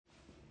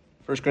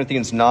1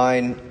 Corinthians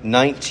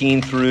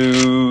 9:19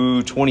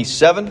 through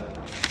 27.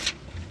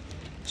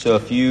 So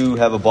if you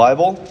have a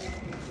Bible,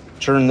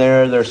 turn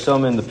there. There's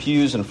some in the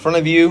pews in front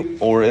of you,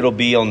 or it'll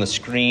be on the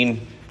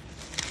screen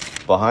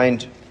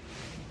behind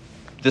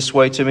this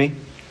way to me.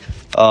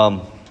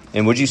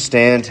 And would you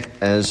stand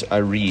as I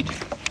read?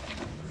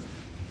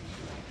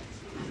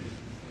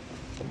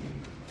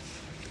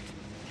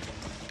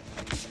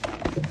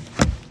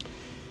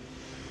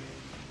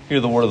 Hear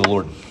the word of the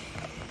Lord.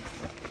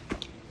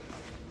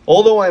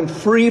 Although I am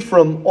free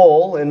from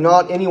all and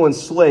not anyone's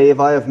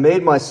slave, I have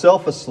made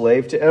myself a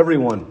slave to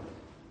everyone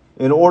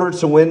in order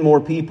to win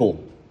more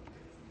people.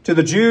 To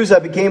the Jews I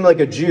became like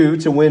a Jew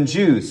to win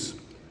Jews.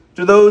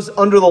 To those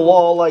under the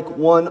law like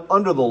one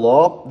under the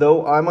law,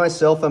 though I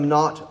myself am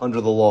not under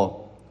the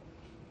law,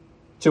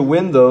 to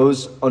win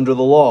those under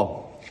the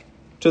law.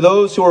 To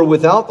those who are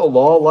without the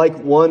law like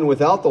one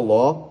without the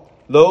law,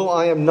 though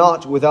I am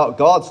not without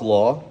God's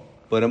law,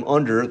 but am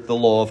under the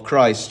law of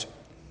Christ,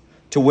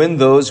 to win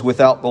those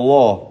without the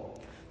law.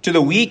 To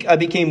the weak I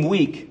became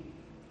weak,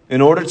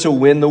 in order to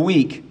win the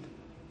weak.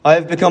 I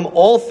have become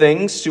all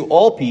things to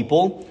all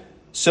people,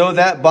 so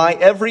that by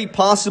every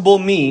possible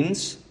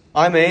means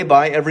I may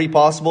by every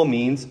possible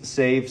means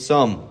save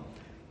some.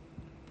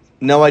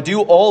 Now I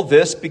do all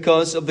this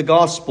because of the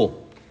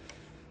gospel,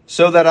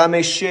 so that I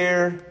may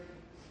share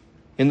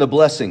in the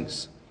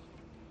blessings.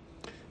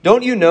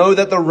 Don't you know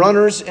that the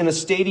runners in a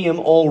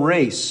stadium all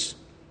race,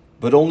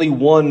 but only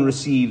one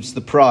receives the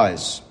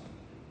prize?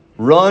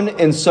 Run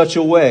in such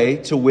a way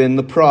to win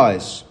the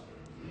prize.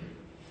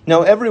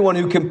 Now everyone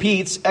who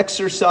competes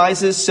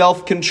exercises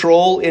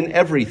self-control in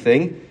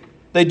everything.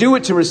 They do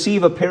it to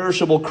receive a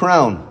perishable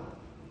crown,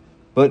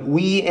 but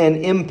we an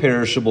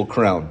imperishable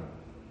crown.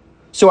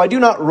 So I do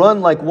not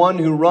run like one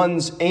who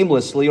runs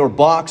aimlessly or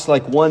box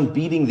like one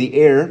beating the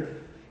air.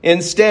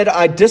 Instead,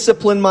 I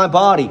discipline my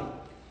body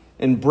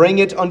and bring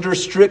it under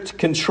strict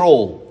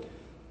control,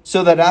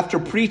 so that after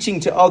preaching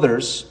to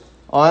others,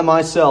 I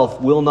myself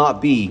will not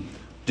be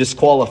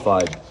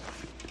disqualified.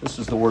 This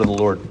is the word of the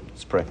Lord.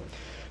 Let's pray.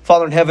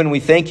 Father in heaven,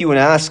 we thank you and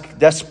ask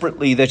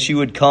desperately that you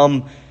would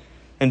come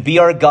and be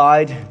our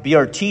guide, be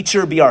our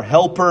teacher, be our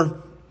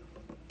helper.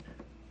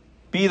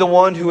 Be the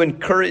one who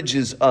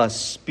encourages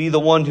us. Be the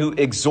one who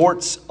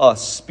exhorts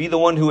us. Be the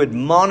one who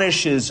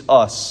admonishes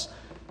us.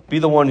 Be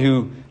the one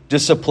who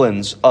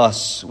disciplines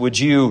us. Would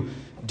you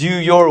do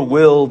your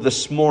will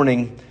this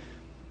morning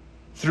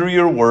through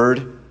your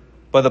word,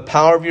 by the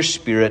power of your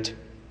Spirit?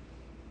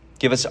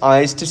 Give us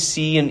eyes to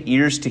see and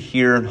ears to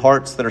hear and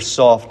hearts that are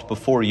soft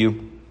before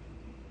you.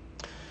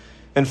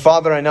 And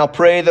Father, I now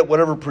pray that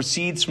whatever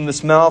proceeds from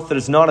this mouth that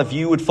is not of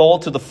you would fall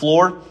to the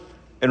floor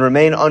and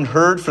remain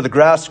unheard, for the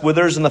grass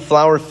withers and the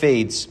flower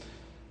fades,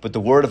 but the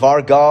word of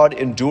our God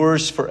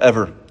endures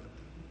forever.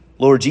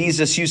 Lord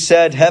Jesus, you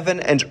said heaven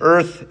and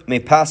earth may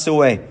pass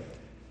away,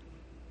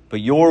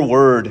 but your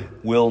word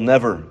will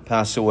never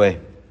pass away.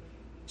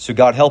 So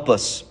God, help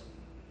us.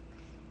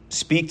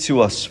 Speak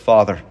to us,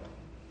 Father.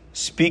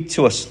 Speak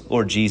to us,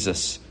 Lord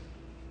Jesus.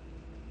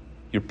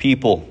 Your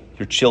people,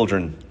 your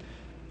children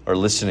are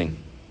listening.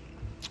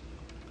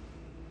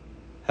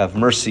 Have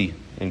mercy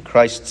in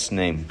Christ's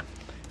name.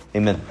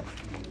 Amen.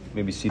 You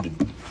may be seated.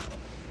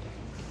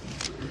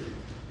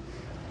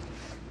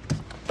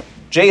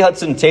 J.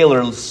 Hudson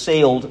Taylor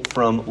sailed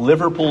from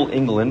Liverpool,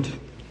 England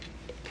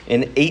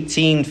in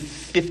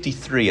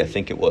 1853, I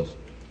think it was.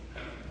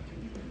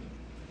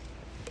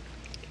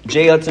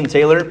 J. Hudson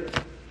Taylor,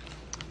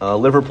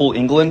 Liverpool,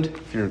 England,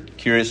 if you're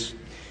curious.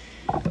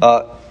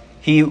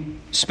 He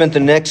spent the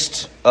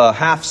next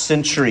half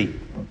century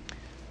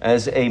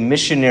as a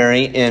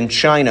missionary in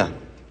China.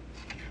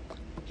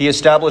 He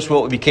established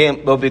what would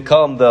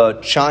become the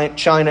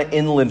China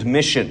Inland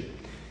Mission.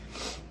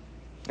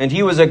 And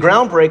he was a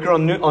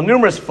groundbreaker on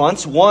numerous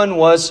fronts. One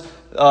was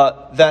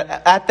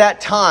that at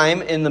that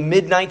time, in the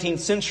mid-19th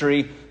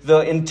century, the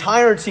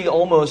entirety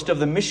almost of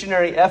the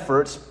missionary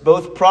efforts,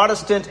 both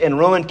Protestant and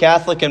Roman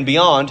Catholic and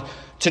beyond,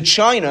 to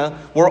China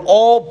were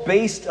all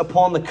based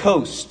upon the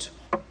coast.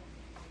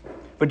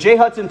 But J.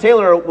 Hudson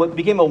Taylor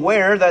became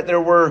aware that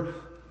there were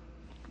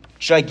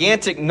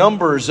gigantic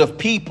numbers of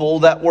people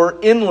that were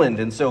inland,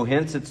 and so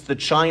hence it's the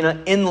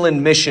China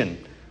Inland Mission.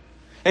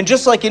 And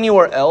just like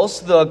anywhere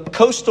else, the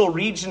coastal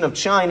region of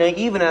China,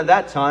 even at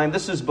that time,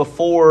 this is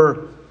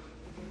before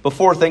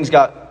things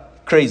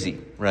got crazy,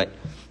 right?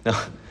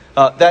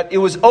 That it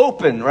was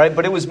open, right?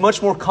 But it was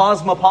much more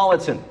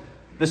cosmopolitan.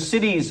 The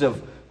cities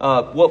of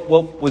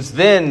what was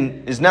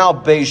then, is now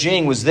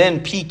Beijing, was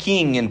then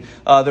Peking, and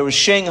there was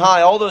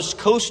Shanghai. All those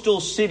coastal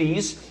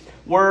cities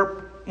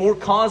were more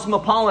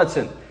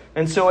cosmopolitan.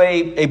 And so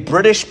a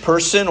British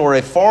person or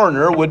a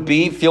foreigner would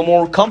feel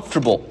more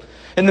comfortable.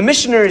 And the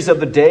missionaries of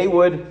the day they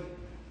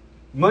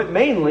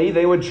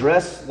would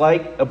dress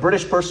like a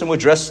British person would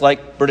dress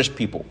like British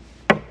people.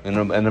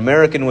 And an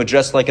American would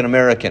dress like an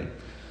American.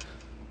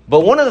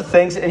 But one of the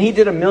things, and he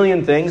did a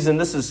million things,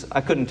 and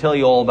I couldn't tell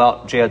you all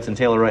about J. Hudson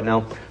Taylor right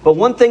now, but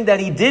one thing that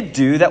he did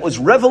do that was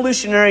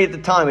revolutionary at the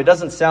time, it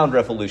doesn't sound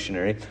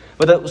revolutionary,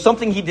 but that was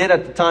something he did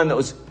at the time that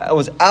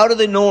was out of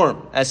the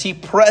norm as he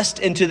pressed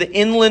into the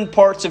inland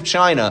parts of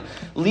China,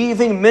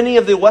 leaving many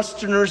of the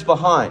Westerners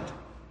behind.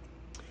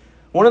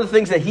 One of the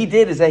things that he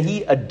did is that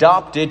he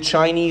adopted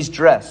Chinese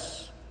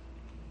dress.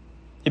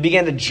 He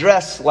began to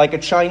dress like a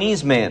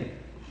Chinese man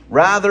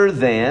rather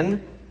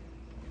than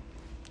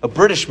a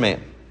British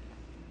man.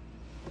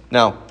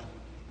 Now,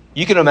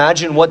 you can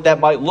imagine what that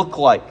might look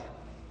like.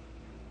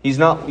 He's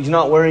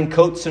not wearing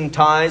coats and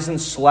ties and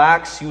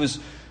slacks. He was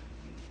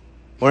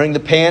wearing the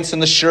pants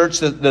and the shirts,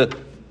 the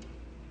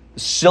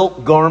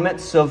silk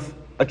garments of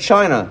a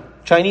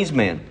Chinese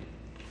man.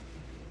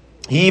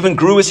 He even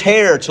grew his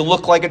hair to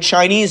look like a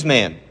Chinese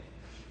man.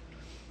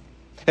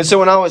 And so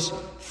when I was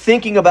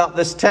thinking about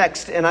this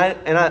text, and I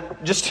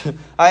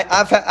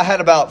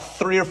had about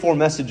 3 or 4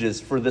 messages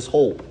for this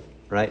whole,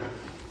 right?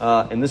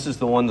 And this is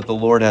the one that the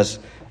Lord has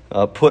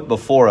put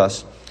before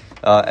us.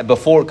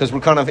 Because we're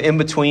kind of in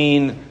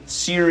between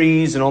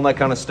series and all that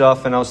kind of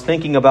stuff. And I was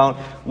thinking about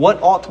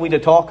what ought we to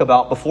talk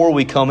about before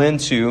we come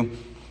into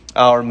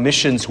our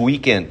missions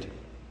weekend.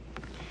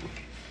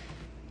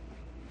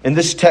 And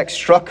this text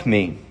struck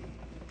me.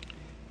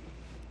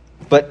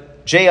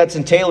 But J.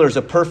 Hudson Taylor is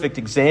a perfect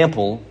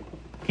example.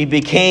 He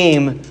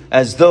became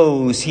as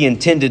those he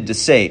intended to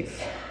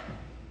save.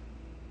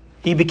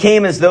 He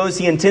became as those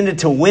he intended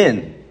to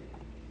win.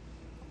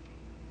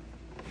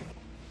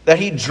 That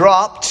he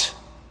dropped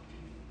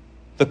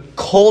the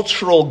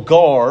cultural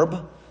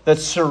garb that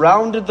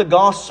surrounded the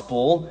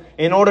gospel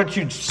in order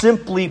to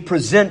simply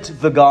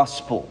present the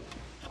gospel.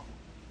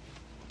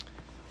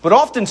 But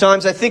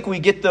oftentimes I think we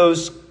get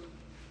those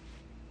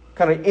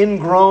kind of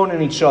ingrown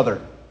in each other.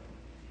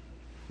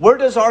 Where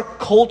does our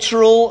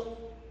cultural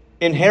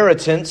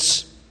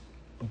inheritance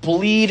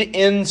bleed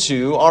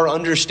into our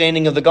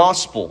understanding of the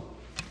gospel?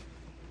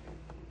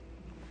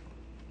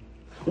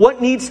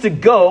 What needs to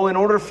go in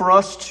order for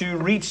us to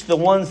reach the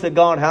ones that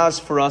God has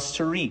for us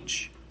to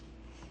reach?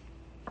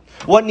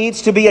 What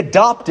needs to be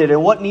adopted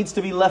and what needs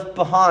to be left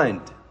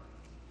behind?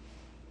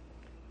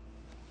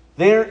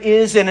 There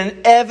is an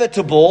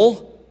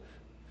inevitable,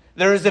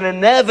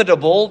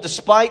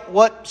 despite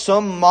what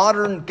some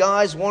modern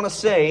guys want to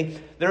say,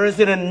 there is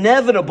an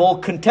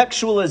inevitable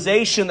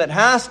contextualization that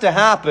has to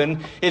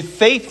happen if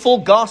faithful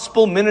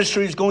gospel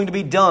ministry is going to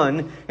be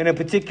done in a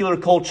particular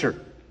culture.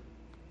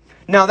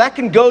 Now that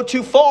can go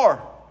too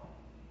far.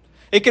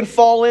 It can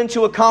fall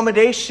into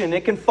accommodation.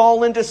 It can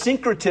fall into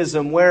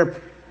syncretism where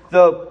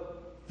the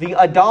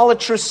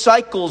idolatrous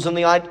cycles and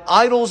the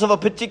idols of a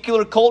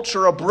particular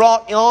culture are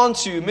brought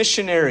onto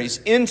missionaries,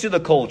 into the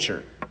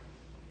culture.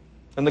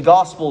 And the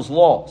gospel is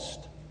lost.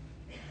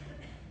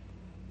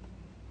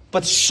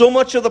 But so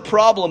much of the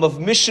problem of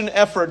mission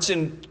efforts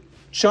in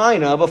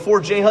China before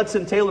J.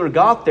 Hudson Taylor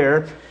got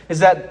there is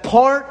that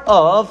part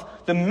of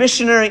the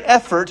missionary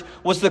effort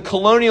was the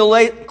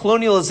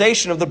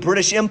colonialization of the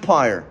British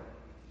Empire.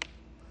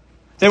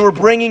 They were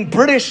bringing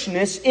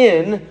Britishness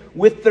in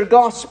with their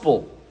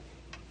gospel.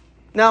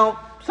 Now,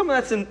 some of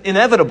that's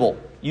inevitable.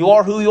 You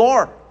are who you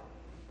are.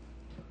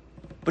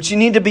 But you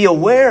need to be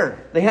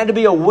aware. They had to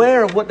be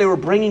aware of what they were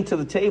bringing to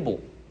the table.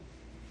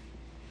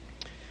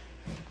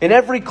 In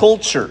every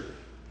culture,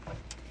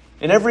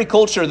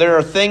 there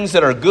are things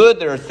that are good,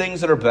 there are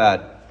things that are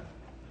bad.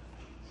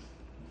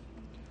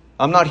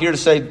 I'm not here to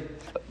say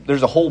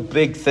there's a whole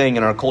big thing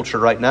in our culture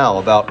right now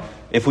about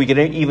if we can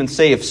even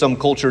say if some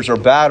cultures are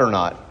bad or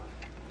not.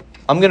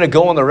 I'm going to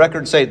go on the record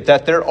and say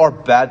that there are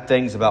bad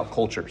things about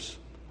cultures.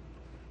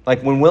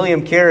 Like when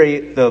William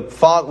Carey,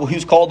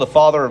 who's called the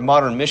father of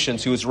modern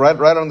missions, who was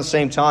right on the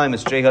same time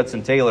as J.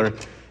 Hudson Taylor,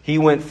 he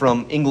went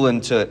from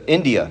England to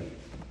India.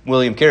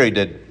 William Carey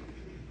did.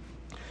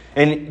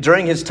 And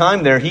during his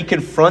time there, he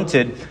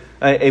confronted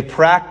a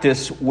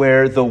practice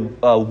where the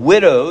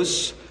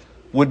widows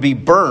would be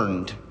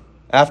burned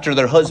after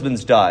their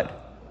husbands died.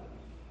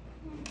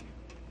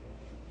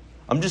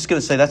 I'm just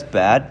going to say that's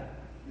bad,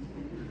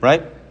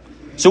 right?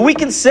 So we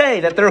can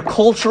say that there are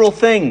cultural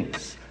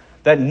things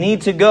that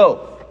need to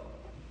go.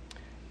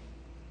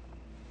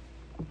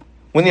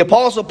 When the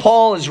Apostle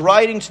Paul is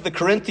writing to the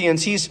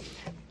Corinthians,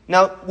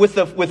 now with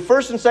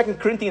 1st and 2nd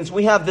Corinthians,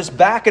 we have this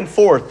back and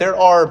forth. There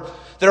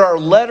are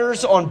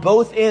letters on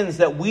both ends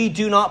that we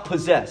do not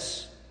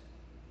possess.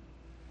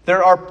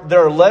 There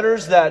are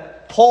letters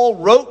that Paul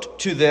wrote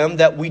to them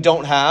that we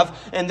don't have,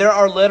 and there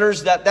are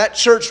letters that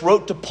church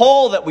wrote to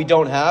Paul that we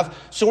don't have.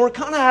 So we're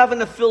kind of having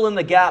to fill in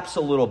the gaps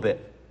a little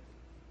bit.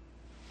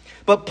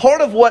 But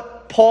part of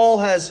what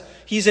Paul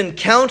he's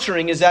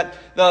encountering is that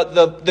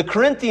the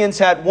Corinthians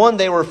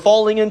they were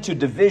falling into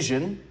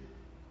division.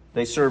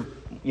 They served,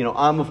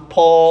 I'm of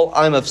Paul,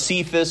 I'm of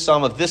Cephas,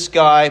 I'm of this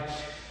guy.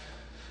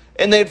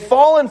 And they had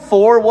fallen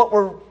for what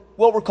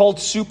were called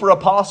super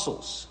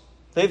apostles.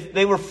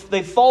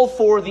 They fall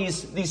for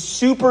these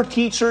super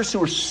teachers who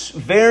were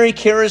very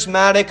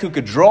charismatic, who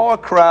could draw a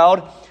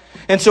crowd.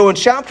 And so in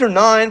chapter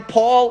 9,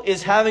 Paul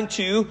is having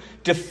to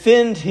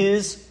defend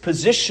his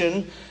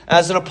position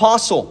as an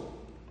apostle.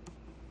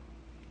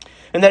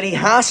 And that he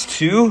has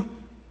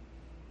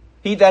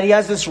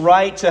this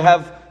right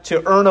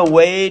to earn a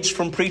wage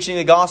from preaching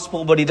the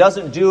gospel, but he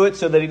doesn't do it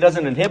so that he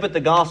doesn't inhibit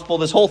the gospel.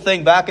 This whole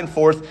thing back and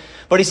forth.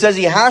 But he says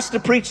he has to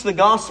preach the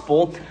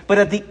gospel. But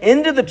at the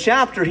end of the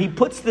chapter, he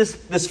puts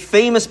this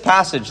famous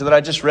passage that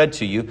I just read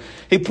to you.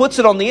 He puts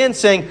it on the end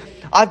saying,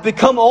 I've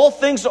become all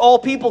things to all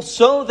people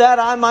so that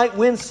I might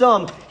win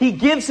some. He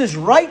gives his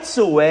rights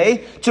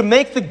away to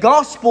make the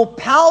gospel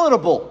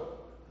palatable.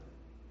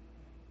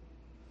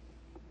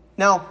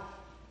 Now,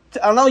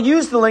 and I'll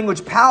use the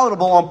language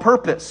palatable on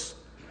purpose.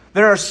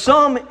 There are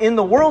some in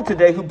the world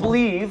today who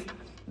believe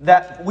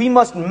that we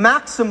must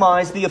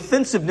maximize the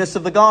offensiveness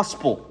of the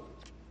gospel.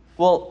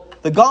 Well,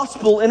 the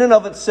gospel in and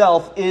of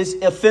itself is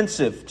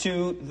offensive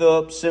to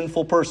the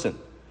sinful person.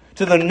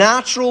 To the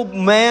natural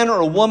man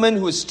or woman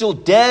who is still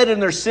dead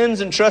in their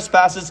sins and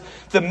trespasses,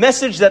 the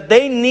message that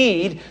they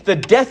need, the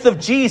death of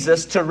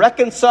Jesus to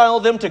reconcile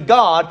them to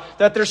God,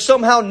 that they're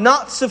somehow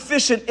not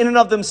sufficient in and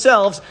of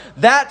themselves,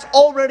 that's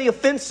already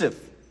offensive.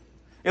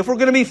 If we're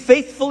going to be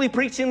faithfully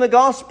preaching the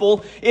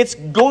gospel, it's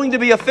going to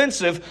be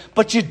offensive,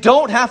 but you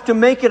don't have to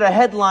make it a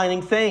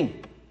headlining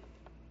thing.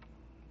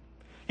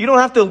 You don't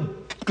have to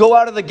go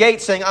out of the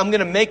gate saying, I'm going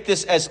to make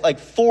this as like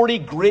 40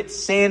 grit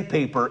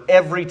sandpaper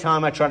every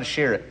time I try to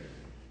share it.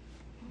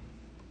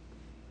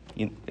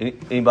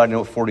 Anybody know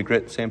what 40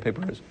 grit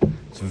sandpaper is?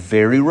 It's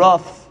very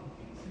rough.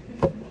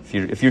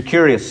 If you're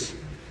curious.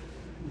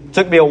 It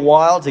took me a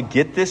while to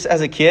get this as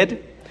a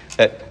kid.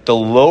 That the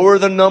lower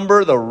the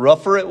number, the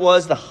rougher it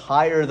was. The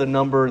higher the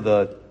number,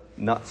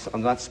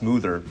 I'm not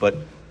smoother. But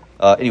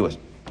anyways,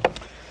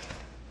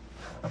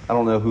 I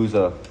don't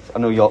know I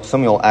know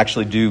some of y'all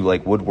actually do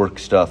like woodwork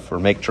stuff or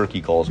make turkey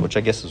calls, which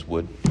I guess is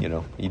wood. You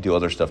know, you do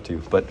other stuff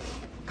too. But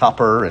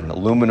copper and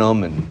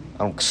aluminum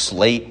and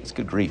slate. It's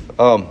good grief.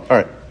 All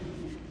right.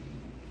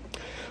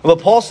 But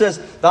Paul says,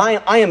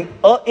 I am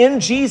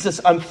in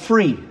Jesus. I'm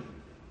free.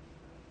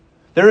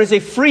 There is a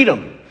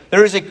freedom.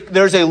 There's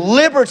a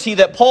liberty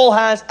that Paul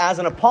has as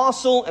an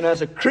apostle and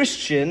as a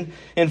Christian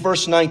in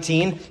verse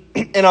 19.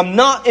 And I'm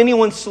not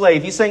anyone's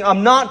slave. He's saying,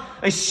 I'm not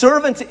a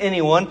servant to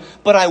anyone,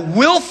 but I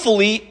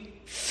willfully,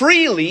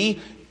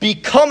 freely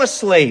become a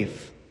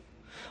slave.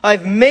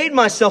 I've made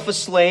myself a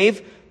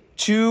slave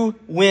to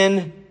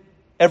win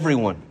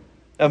everyone.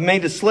 I've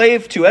made a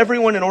slave to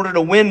everyone in order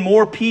to win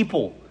more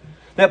people.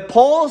 That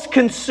Paul's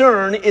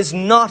concern is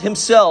not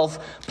himself.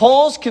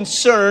 Paul's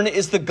concern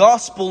is the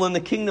gospel and the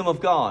kingdom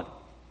of God.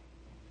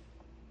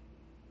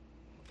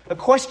 A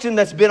question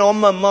that's been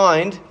on my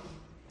mind.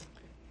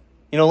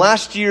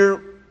 Last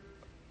year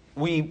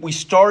we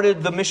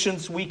started the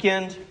missions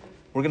weekend.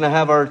 We're going to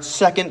have our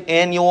second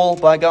annual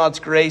by God's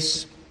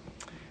grace.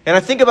 And I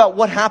think about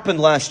what happened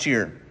last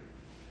year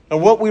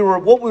and what we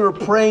were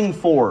praying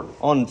for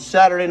on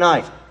Saturday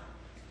night.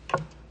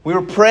 We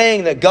were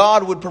praying that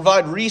God would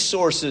provide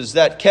resources,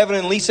 that Kevin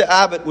and Lisa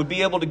Abbott would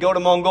be able to go to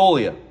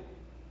Mongolia.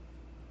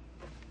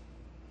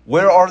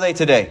 Where are they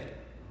today?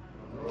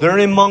 They're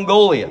in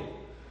Mongolia.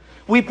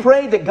 We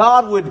prayed that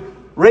God would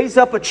raise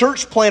up a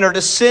church planter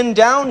to send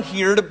down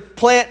here to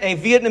plant a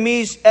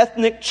Vietnamese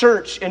ethnic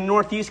church in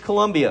Northeast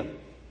Colombia.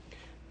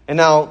 And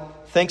now,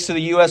 thanks to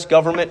the U.S.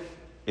 government,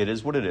 it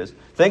is what it is.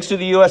 Thanks to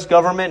the U.S.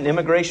 government and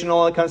immigration and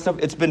all that kind of stuff,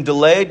 it's been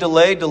delayed.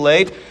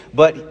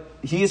 But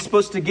he is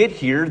supposed to get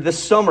here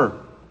this summer.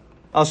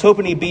 I was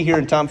hoping he'd be here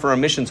in time for our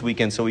missions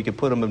weekend so we could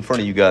put him in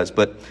front of you guys.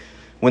 But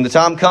when the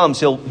time comes,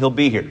 he'll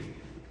be here.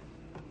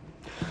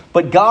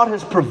 But God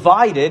has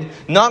provided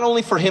not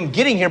only for him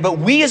getting here, but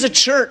we as a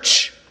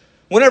church,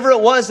 whenever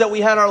it was that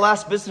we had our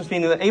last business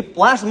meeting,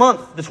 last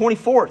month, the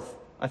 24th.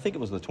 I think it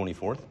was the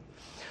 24th.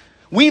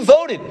 We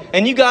voted.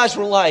 And you guys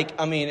were like,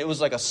 it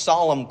was like a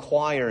solemn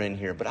choir in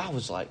here. But I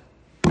was like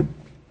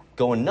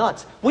going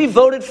nuts. We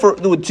voted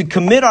to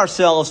commit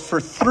ourselves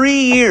for 3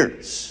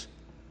 years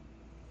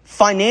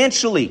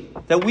financially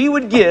that we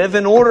would give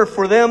in order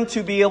for them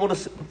to be able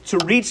to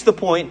reach the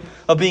point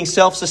of being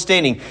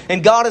self-sustaining.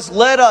 And God has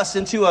led us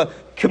into a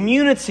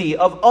community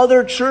of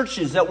other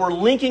churches that we're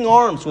linking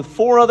arms with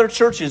 4 other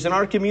churches in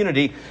our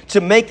community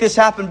to make this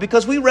happen,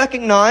 because we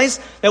recognize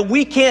that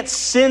we can't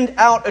send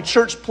out a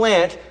church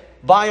plant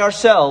by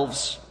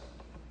ourselves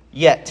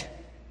yet.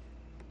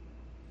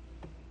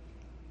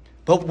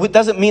 But it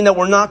doesn't mean that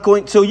we're not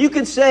going. So you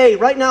can say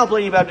right now,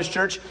 Blaney Baptist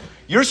Church,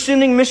 you're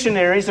sending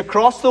missionaries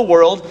across the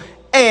world,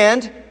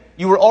 and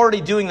you were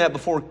already doing that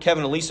before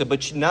Kevin and Lisa,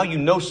 but now you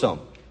know some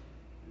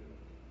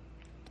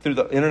through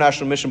the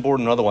International Mission Board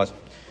and otherwise.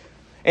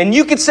 And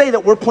you could say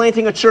that we're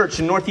planting a church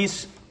in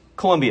Northeast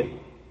Colombia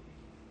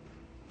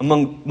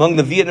among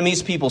the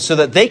Vietnamese people so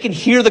that they can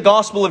hear the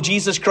gospel of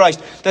Jesus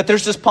Christ. That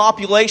there's this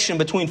population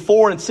between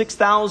 4,000 and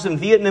 6,000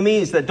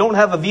 Vietnamese that don't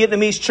have a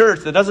Vietnamese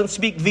church, that doesn't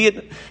speak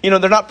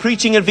they're not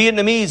preaching in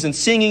Vietnamese and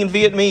singing in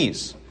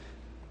Vietnamese.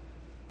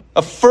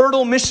 A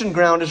fertile mission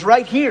ground is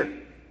right here.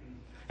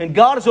 And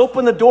God has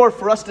opened the door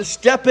for us to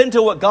step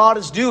into what God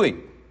is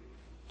doing.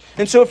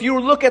 And so if you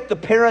look at the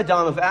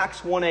paradigm of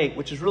Acts 1:8,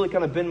 which has really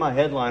kind of been my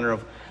headliner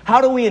of how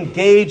do we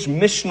engage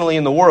missionally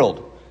in the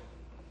world?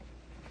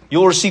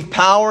 You'll receive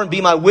power and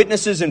be my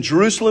witnesses in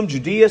Jerusalem,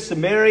 Judea,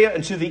 Samaria,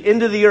 and to the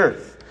end of the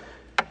earth.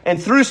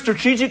 And through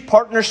strategic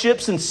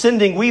partnerships and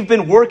sending, we've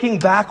been working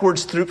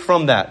backwards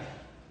from that.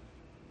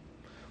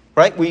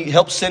 Right? We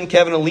helped send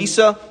Kevin and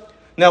Lisa.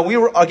 Now, we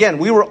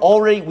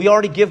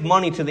already give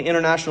money to the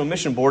International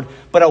Mission Board,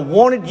 but I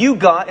wanted you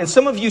guys, and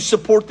some of you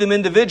support them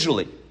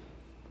individually.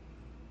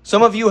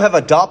 Some of you have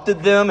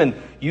adopted them and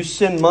you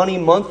send money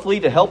monthly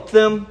to help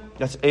them.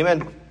 That's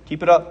amen.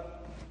 Keep it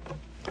up.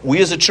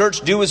 We as a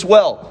church do as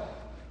well.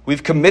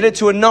 We've committed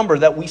to a number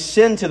that we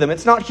send to them.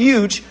 It's not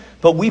huge,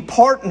 but we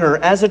partner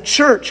as a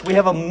church. We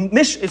have a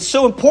mission. It's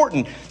so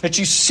important that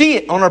you see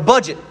it on our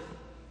budget.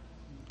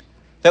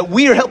 That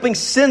we are helping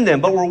send them,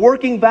 but we're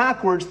working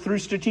backwards through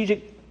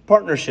strategic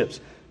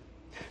partnerships.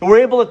 And we're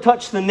able to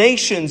touch the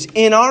nations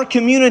in our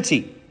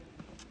community.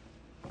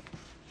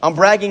 I'm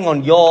bragging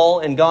on y'all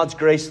and God's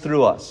grace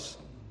through us.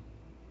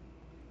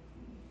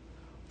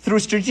 Through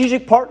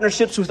strategic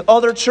partnerships with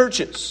other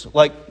churches,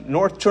 like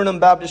North Turnham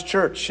Baptist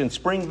Church and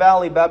Spring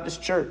Valley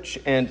Baptist Church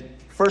and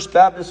First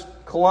Baptist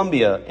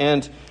Columbia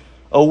and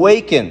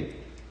Awaken.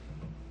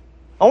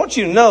 I want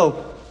you to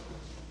know,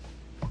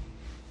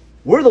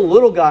 we're the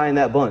little guy in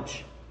that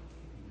bunch.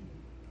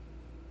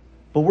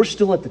 But we're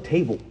still at the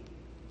table.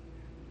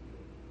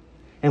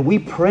 And we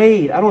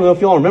prayed. I don't know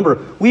if y'all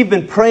remember. We've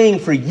been praying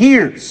for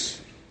years.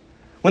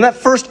 When that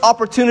first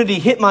opportunity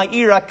hit my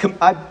ear,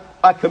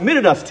 I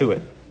committed us to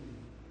it.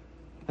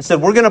 I said,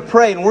 we're going to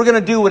pray and we're going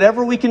to do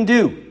whatever we can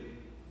do.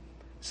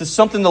 This is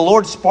something the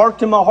Lord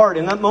sparked in my heart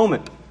in that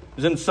moment. It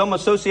was in some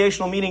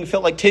associational meeting, it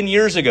felt like 10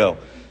 years ago.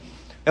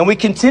 And we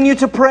continue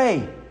to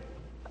pray.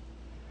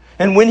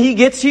 And when He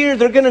gets here,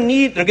 they're going to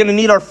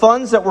need our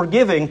funds that we're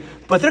giving,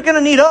 but they're going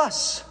to need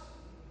us.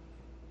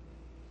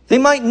 They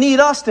might need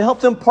us to help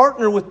them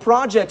partner with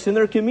projects in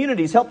their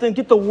communities, help them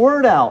get the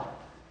word out.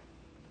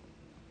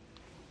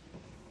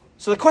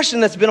 So the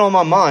question that's been on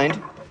my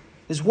mind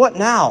is, what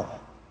now?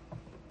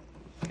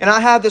 And I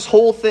have this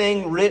whole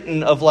thing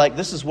written of like,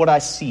 this is what I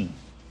see.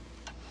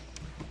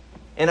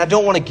 And I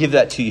don't want to give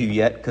that to you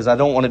yet, because I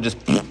don't want to just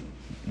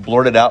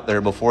blurt it out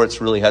there before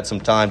it's really had some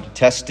time to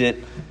test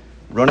it,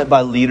 run it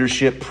by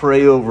leadership,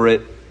 pray over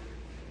it.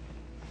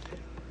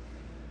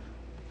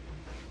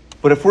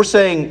 But if we're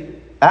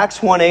saying Acts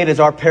 1:8 is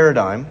our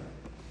paradigm,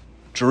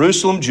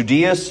 Jerusalem,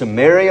 Judea,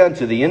 Samaria, and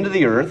to the end of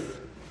the earth,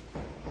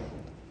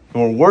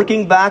 and we're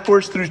working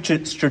backwards through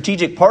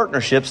strategic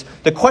partnerships,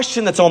 the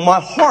question that's on my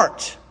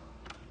heart,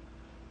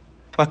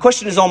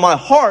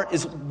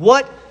 is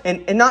what,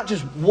 and not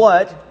just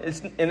what,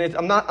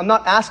 I'm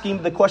not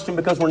asking the question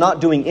because we're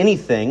not doing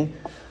anything,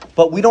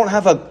 but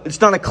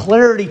it's not a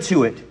clarity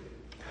to it.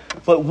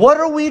 But what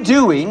are we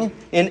doing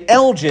in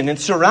Elgin and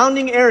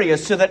surrounding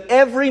areas so that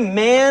every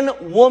man,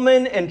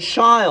 woman, and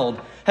child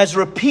has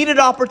repeated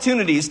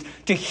opportunities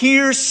to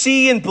hear,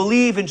 see, and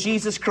believe in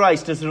Jesus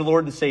Christ as their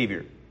Lord and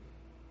Savior?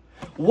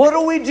 What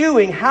are we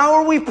doing? How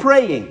are we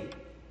praying?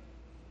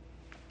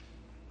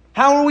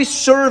 How are we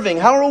serving?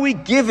 How are we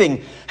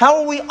giving?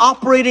 How are we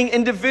operating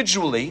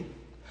individually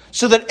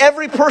so that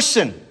every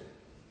person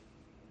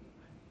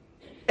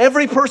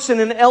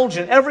in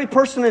Elgin, every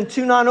person in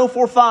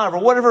 29045 or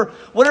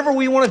whatever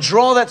we want to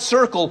draw that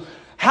circle,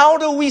 how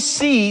do we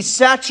see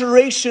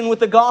saturation with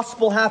the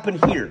gospel happen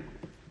here?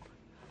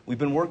 We've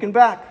been working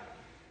back,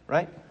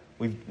 right?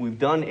 We've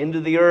done into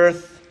the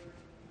earth.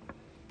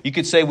 You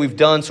could say we've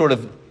done sort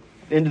of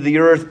into the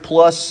earth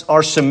plus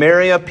our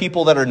Samaria,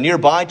 people that are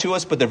nearby to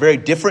us, but they're very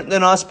different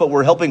than us, but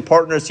we're helping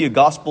partners see a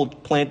gospel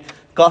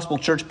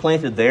church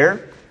planted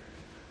there.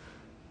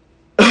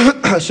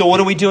 So what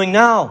are we doing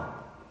now?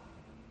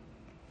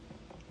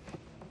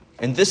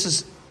 And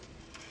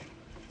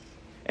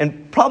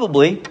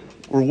probably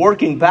we're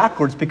working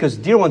backwards because,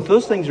 dear ones,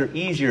 those things are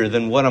easier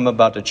than what I'm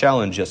about to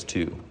challenge us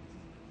to.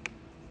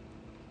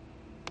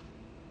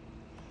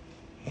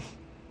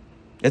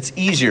 It's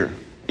easier.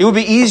 It would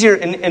be easier,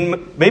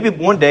 and maybe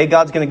one day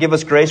God's going to give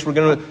us grace.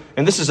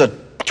 And this is a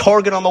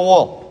target on the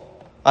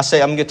wall. I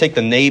say I'm going to take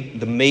the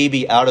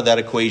maybe out of that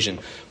equation.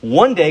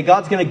 One day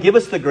God's going to give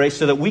us the grace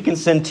so that we can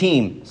send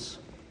teams,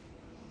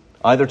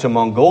 either to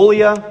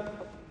Mongolia,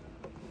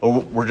 or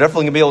we're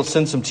definitely going to be able to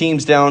send some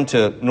teams down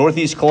to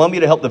Northeast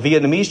Columbia to help the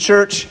Vietnamese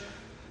church.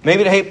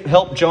 Maybe to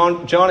help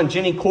John and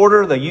Jenny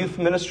Corder, the youth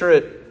minister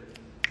at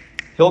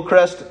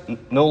Hillcrest.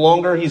 No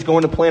longer. He's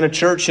going to plant a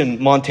church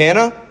in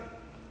Montana.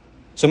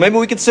 So maybe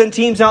we could send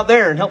teams out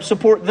there and help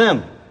support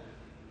them.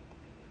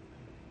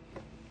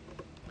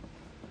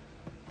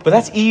 But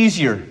that's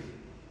easier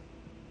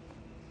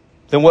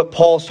than what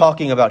Paul's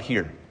talking about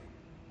here.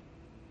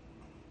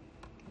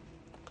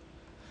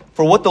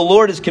 For what the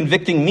Lord is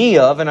convicting me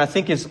of, and I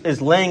think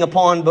is laying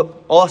upon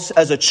us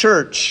as a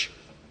church,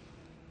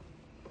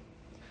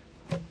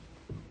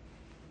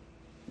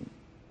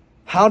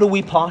 how do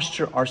we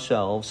posture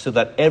ourselves so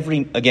that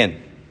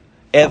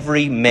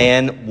every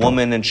man,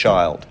 woman, and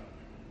child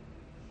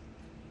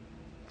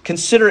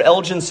Consider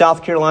Elgin,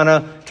 South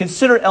Carolina.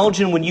 Consider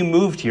Elgin when you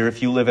moved here,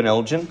 if you live in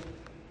Elgin.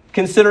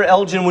 Consider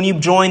Elgin when you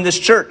joined this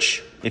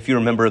church, if you're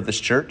a member of this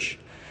church.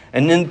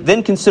 And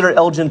then consider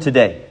Elgin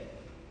today.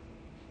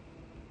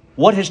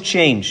 What has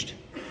changed?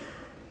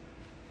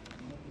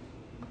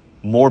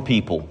 More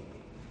people.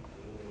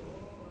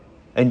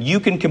 And you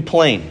can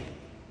complain,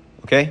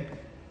 okay?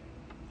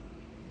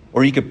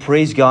 Or you could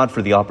praise God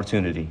for the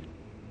opportunity.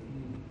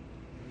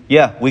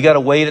 Yeah, we got to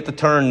wait at the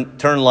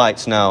turn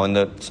lights now and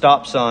the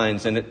stop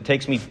signs, and it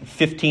takes me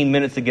 15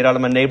 minutes to get out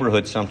of my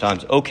neighborhood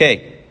sometimes.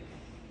 Okay,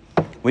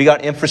 we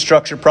got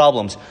infrastructure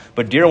problems.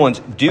 But dear ones,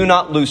 do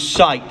not lose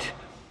sight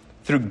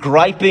through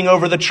griping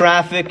over the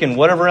traffic and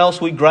whatever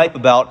else we gripe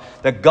about,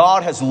 that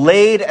God has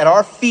laid at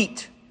our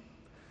feet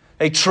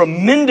a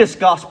tremendous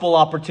gospel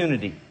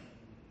opportunity.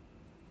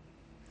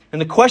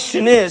 And the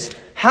question is,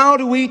 how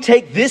do we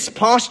take this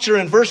posture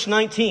in verse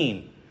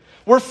 19?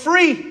 We're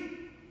free.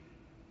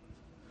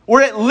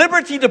 We're at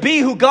liberty to be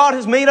who God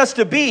has made us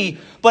to be,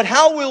 but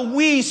how will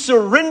we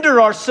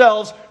surrender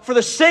ourselves for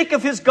the sake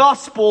of His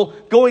gospel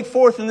going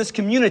forth in this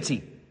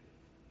community?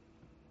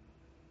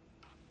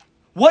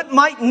 What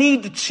might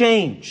need to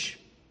change?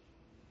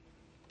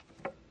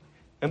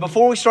 And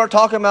before we start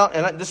talking about,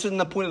 and this isn't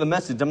the point of the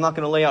message, I'm not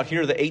going to lay out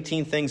here the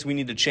 18 things we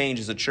need to change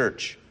as a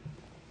church.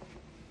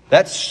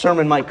 That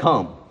sermon might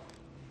come.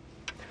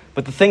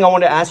 But the thing I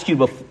want to ask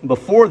you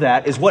before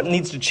that is what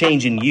needs to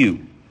change in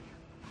you?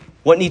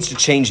 What needs to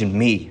change in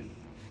me?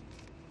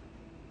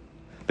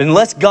 But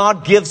unless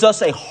God gives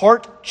us a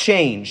heart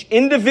change,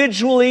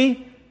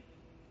 individually,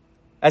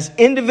 as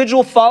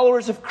individual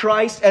followers of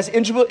Christ, as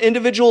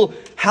individual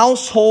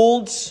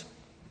households,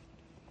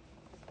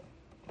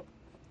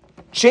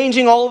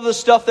 changing all of the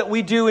stuff that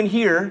we do in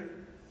here,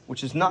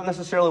 which is not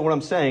necessarily what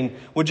I'm saying,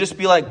 would just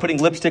be like putting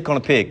lipstick on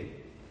a pig.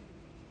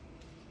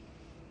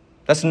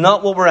 That's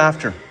not what we're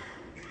after.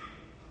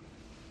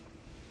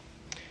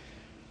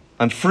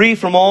 I'm free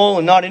from all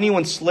and not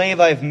anyone's slave.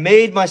 I have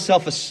made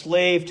myself a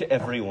slave to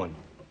everyone.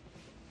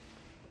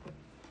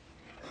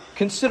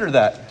 Consider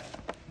that.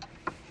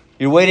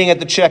 You're waiting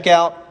at the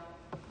checkout.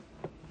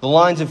 The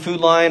lines in Food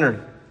Lion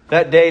or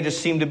that day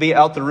just seem to be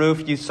out the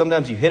roof.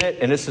 Sometimes you hit it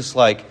and it's just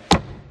like,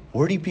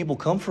 where do you people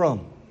come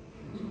from?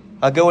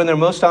 I go in there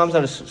most times,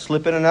 I just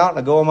slip in and out, and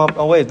I go on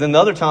my way. Then the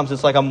other times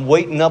it's like I'm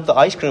waiting up the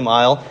ice cream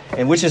aisle,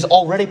 and which is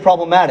already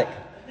problematic.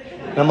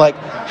 And I'm like,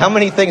 how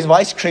many things of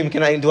ice cream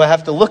do I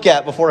have to look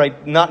at before I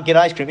not get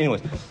ice cream?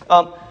 Anyways,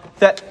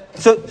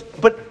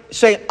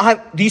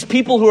 these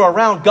people who are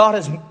around,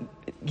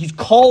 He's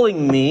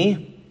calling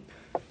me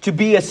to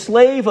be a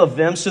slave of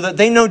them so that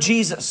they know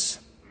Jesus.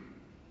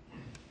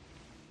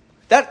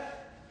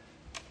 That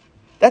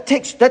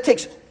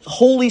takes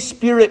Holy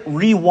Spirit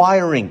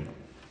rewiring.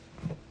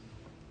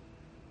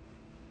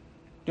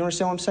 You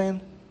understand what I'm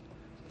saying?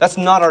 That's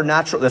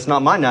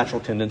not my natural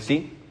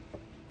tendency.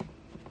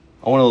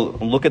 I want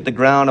to look at the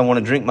ground. I want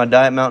to drink my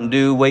Diet Mountain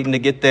Dew, waiting to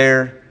get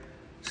there.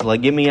 So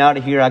get me out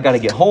of here. I got to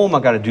get home. I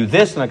got to do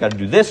this, and I got to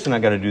do this, and I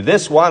got to do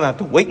this. Why am I have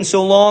to waiting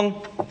so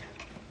long?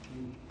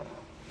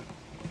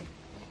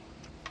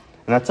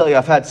 And I tell you,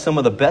 I've had some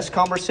of the best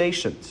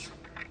conversations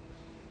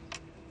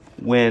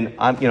when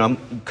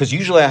because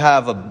usually I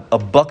have a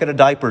bucket of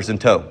diapers in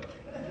tow.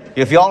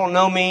 If y'all don't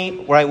know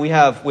me, right, we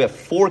have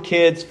 4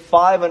 kids,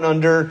 5 and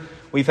under.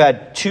 We've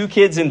had 2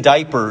 kids in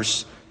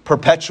diapers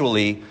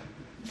perpetually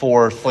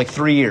for like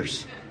 3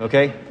 years.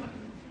 Okay,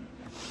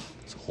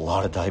 it's a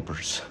lot of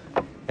diapers.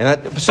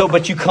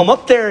 But you come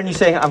up there and you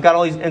say, "I've got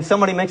all these," and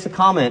somebody makes a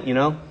comment.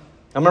 I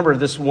remember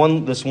this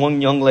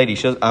one young lady.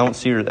 I don't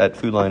see her at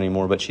Food Lion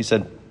anymore, but she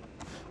said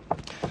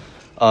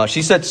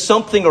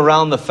something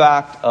around the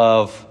fact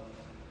of,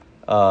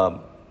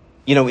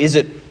 is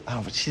it?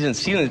 She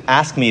didn't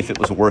ask me if it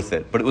was worth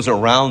it, but it was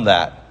around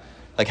that.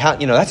 Like, how,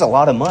 that's a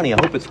lot of money.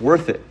 I hope it's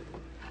worth it.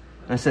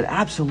 And I said,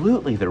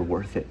 absolutely, they're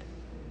worth it.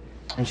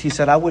 And she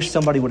said, I wish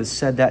somebody would have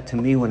said that to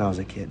me when I was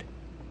a kid.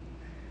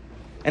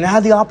 And I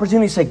had the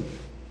opportunity to say,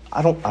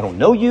 I don't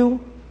know you,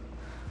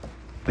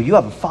 but you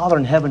have a Father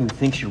in heaven who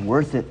thinks you're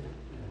worth it.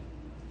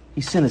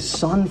 He sent His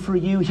Son for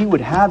you. He would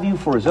have you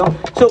for His own.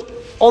 So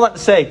all that to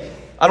say,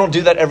 I don't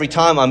do that every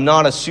time. I'm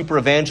not a super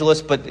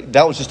evangelist, but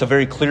that was just a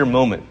very clear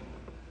moment.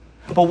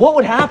 But what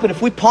would happen if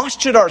we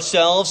postured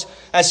ourselves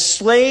as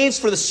slaves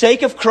for the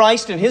sake of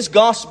Christ and His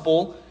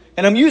gospel?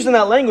 And I'm using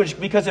that language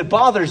because it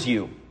bothers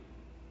you.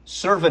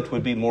 Servant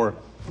would be more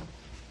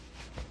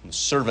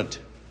servant.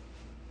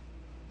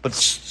 But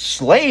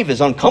slave is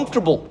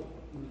uncomfortable.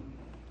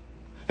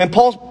 And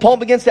Paul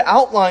begins to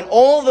outline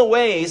all the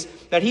ways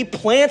that he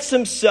plants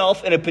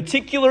himself in a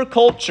particular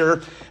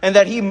culture and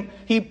that he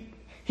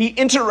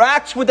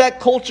interacts with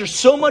that culture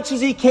so much as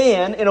he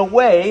can in a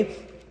way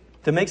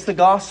that makes the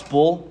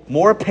gospel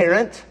more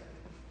apparent,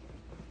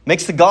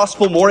 makes the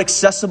gospel more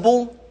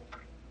accessible,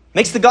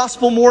 makes the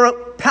gospel more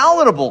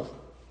palatable.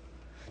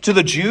 To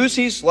the Jews,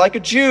 he's like a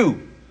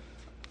Jew.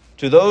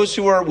 To those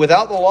who are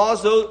without the law,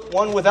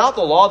 one without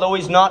the law, though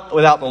he's not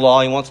without the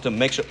law, he wants to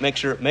make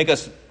sure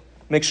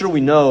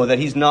we know that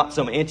he's not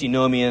some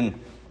antinomian,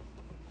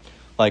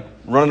 like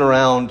running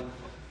around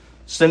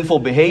sinful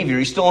behavior.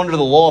 He's still under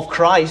the law of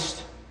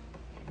Christ.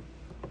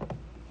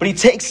 But he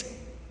takes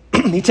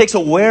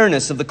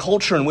awareness of the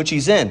culture in which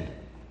he's in.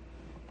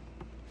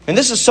 And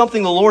this is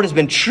something the Lord has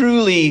been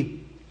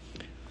truly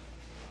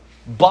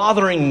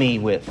bothering me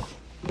with.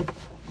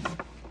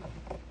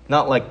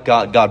 Not like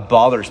God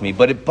bothers me,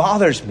 but it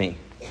bothers me.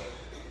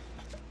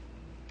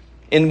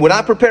 And when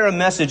I prepare a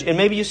message, and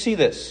maybe you see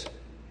this,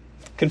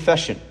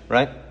 confession,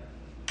 right?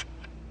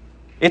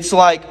 It's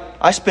like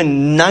I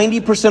spend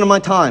 90% of my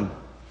time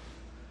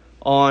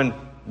on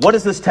what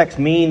does this text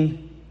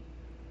mean?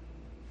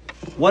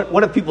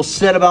 What have people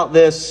said about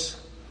this?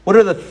 What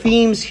are the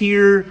themes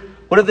here?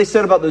 What have they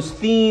said about those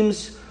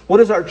themes? What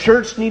does our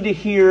church need to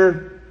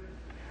hear?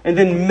 And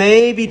then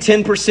maybe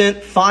 10%,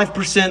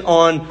 5%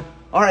 on,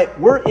 all right,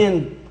 we're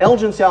in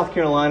Elgin, South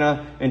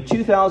Carolina in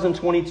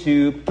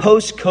 2022,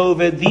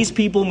 post-COVID, these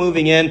people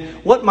moving in.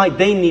 What might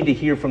they need to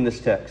hear from this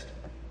text?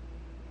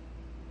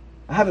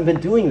 I haven't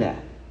been doing that.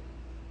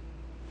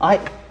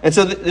 And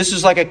so this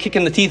is like a kick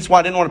in the teeth. That's why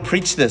I didn't want to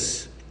preach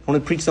this. I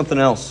want to preach something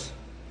else.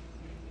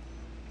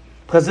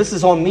 Because this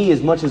is on me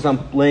as much as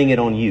I'm laying it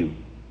on you.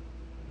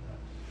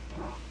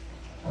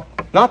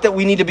 Not that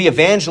we need to be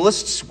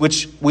evangelists,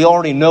 which we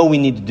already know we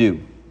need to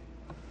do.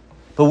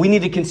 But we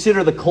need to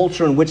consider the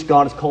culture in which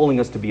God is calling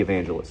us to be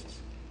evangelists.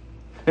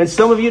 And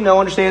some of you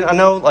understand, I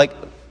know,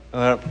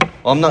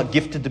 I'm not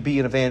gifted to be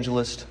an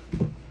evangelist.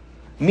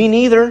 Me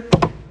neither.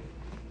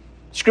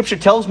 Scripture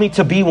tells me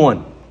to be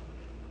one.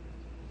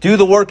 Do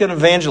the work of an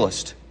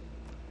evangelist.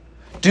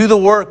 Do the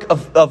work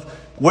of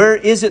where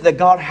is it that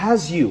God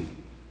has you?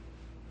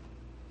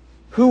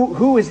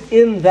 Who is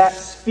in that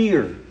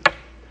sphere?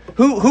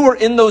 Who are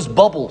in those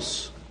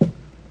bubbles?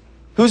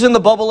 Who's in the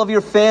bubble of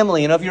your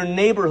family and of your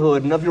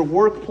neighborhood and of your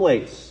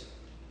workplace?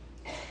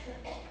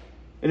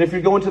 And if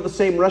you're going to the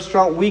same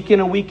restaurant week in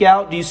and week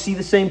out, do you see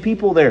the same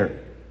people there?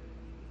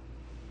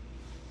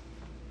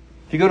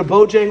 If you go to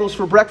Bojangles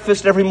for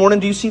breakfast every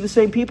morning, do you see the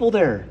same people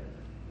there?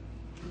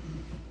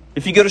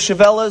 If you go to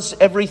Chevella's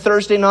every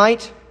Thursday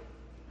night,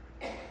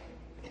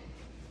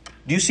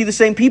 do you see the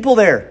same people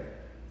there?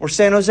 Or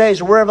San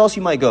Jose's or wherever else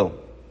you might go?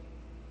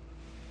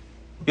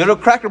 You go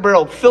to Cracker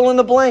Barrel, fill in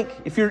the blank.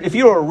 If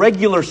you're a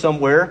regular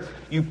somewhere,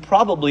 you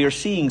probably are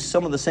seeing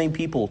some of the same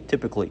people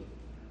typically.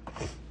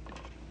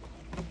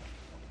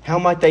 How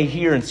might they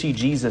hear and see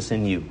Jesus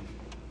in you?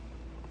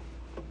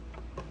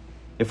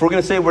 If we're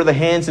going to say we're the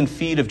hands and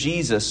feet of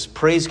Jesus,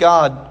 praise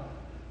God.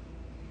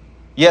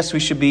 Yes, we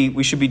should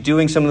be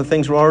doing some of the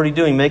things we're already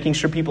doing, making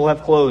sure people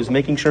have clothes,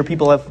 making sure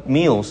people have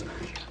meals.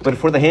 But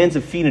if we're the hands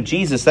and feet of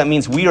Jesus, that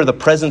means we are the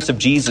presence of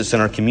Jesus in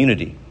our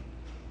community.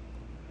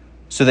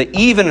 So that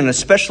even and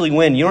especially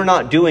when you're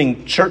not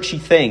doing churchy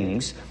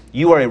things,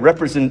 you are a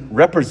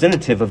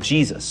representative of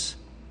Jesus.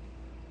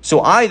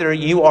 So either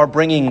you are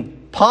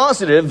bringing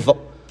positive,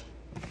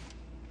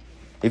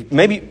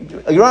 maybe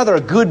you're either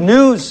a good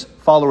news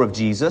follower of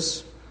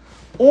Jesus,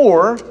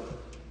 or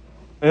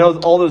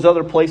all those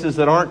other places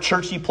that aren't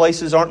churchy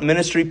places, aren't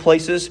ministry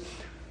places,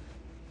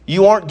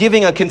 you aren't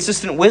giving a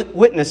consistent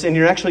witness and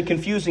you're actually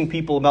confusing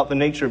people about the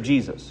nature of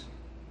Jesus.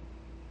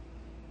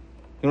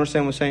 You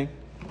understand what I'm saying?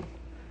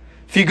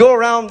 If you go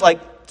around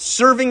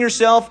serving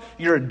yourself,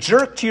 you're a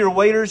jerk to your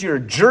waiters, you're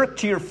a jerk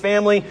to your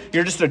family,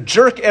 you're just a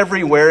jerk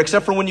everywhere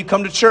except for when you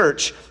come to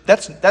church.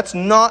 That's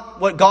not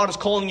what God is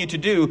calling you to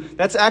do.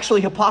 That's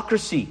actually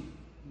hypocrisy.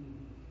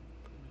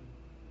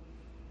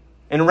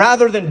 And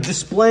rather than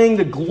displaying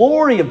the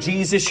glory of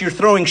Jesus, you're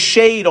throwing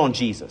shade on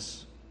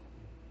Jesus.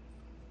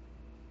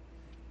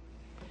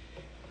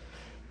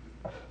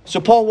 So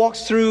Paul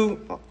walks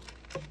through, I'm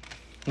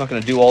not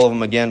going to do all of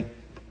them again.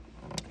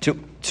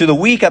 To the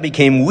weak I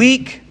became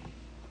weak.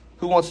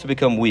 Who wants to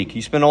become weak?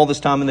 You spend all this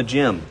time in the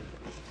gym.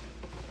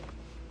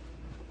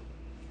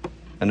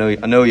 I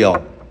know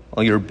y'all.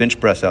 All your bench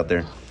press out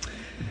there.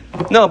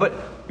 No, but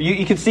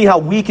you can see how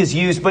weak is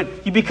used.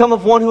 But you become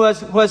of one who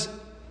has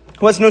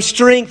no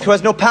strength, who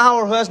has no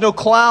power, who has no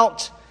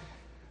clout,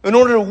 in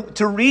order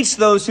to reach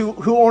those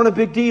who aren't a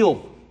big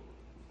deal.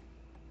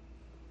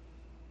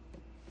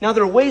 Now,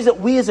 there are ways that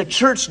we as a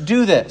church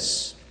do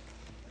this.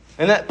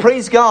 And that,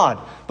 praise God.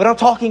 But I'm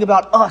talking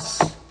about us.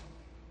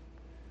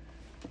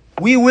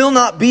 We will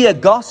not be a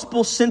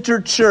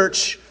gospel-centered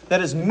church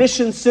that is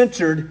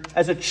mission-centered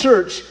as a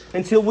church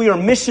until we are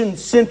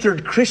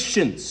mission-centered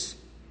Christians.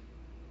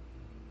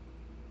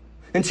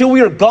 Until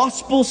we are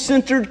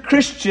gospel-centered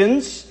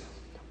Christians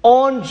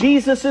on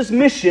Jesus'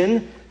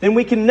 mission, then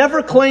we can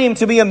never claim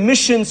to be a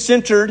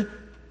mission-centered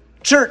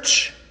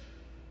church.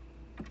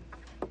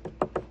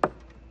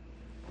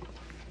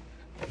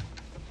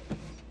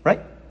 Right?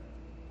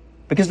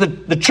 Because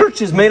the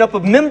church is made up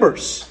of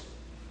members.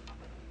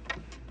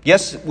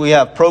 Yes, we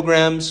have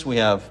programs, we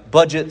have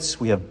budgets,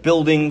 we have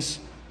buildings,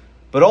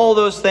 but all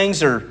those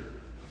things are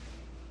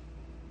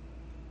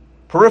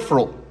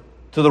peripheral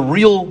to the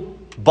real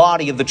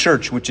body of the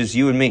church, which is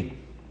you and me.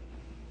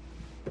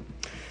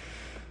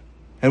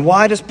 And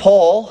why does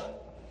Paul...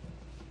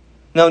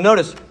 Now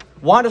notice,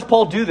 why does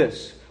Paul do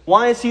this?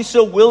 Why is he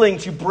so willing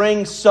to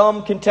bring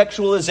some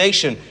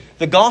contextualization?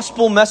 The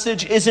gospel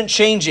message isn't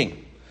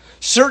changing.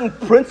 Certain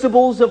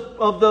principles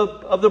of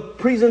the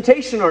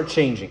presentation aren't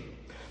changing.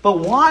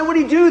 But why would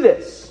he do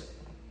this?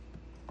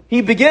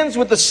 He begins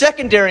with the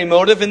secondary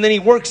motive and then he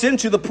works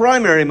into the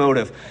primary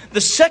motive.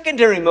 The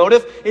secondary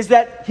motive is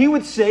that he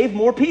would save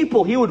more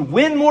people. He would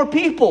win more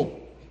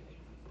people.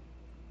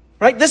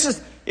 Right? This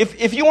is,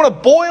 if you want to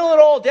boil it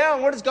all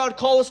down, where does God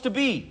call us to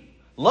be?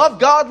 Love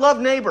God, love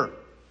neighbor.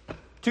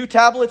 2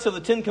 tablets of the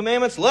 10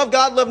 commandments. Love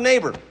God, love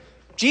neighbor.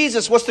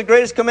 Jesus, what's the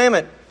greatest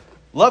commandment?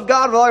 Love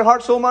God with all your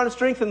heart, soul, mind, and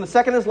strength. And the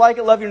second is like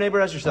it, love your neighbor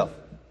as yourself.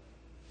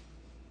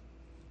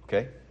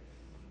 Okay?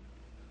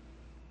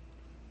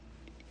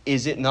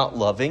 Is it not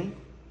loving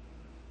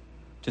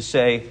to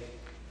say,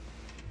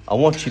 I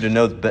want you to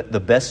know the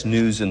best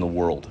news in the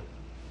world?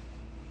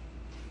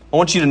 I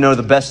want you to know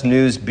the best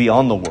news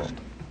beyond the world.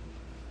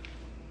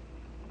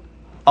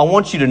 I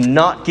want you to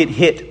not get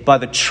hit by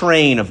the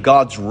train of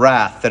God's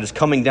wrath that is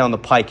coming down the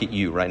pike at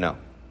you right now.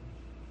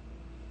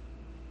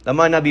 That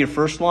might not be your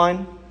first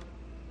line.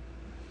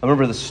 I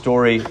remember the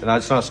story, and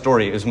it's not a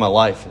story, it was my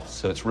life,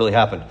 so it's really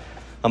happened.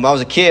 I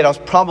was a kid, I was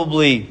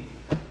probably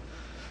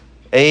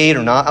 8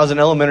 or 9. I was in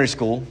elementary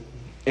school,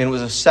 and it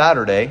was a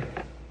Saturday,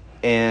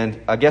 and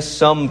I guess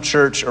some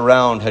church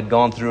around had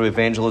gone through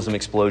evangelism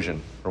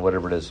explosion, or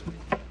whatever it is.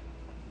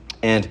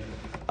 And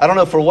I don't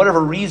know, for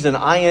whatever reason,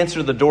 I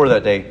answered the door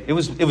that day. It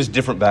was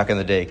different back in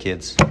the day,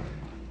 kids.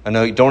 I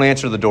know, don't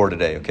answer the door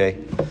today, okay?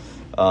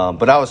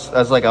 But I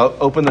was like, I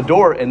opened the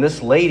door, and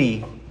this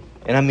lady,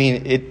 and I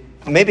mean,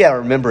 maybe I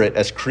remember it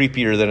as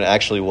creepier than it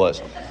actually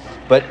was.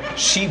 But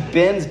she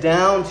bends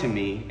down to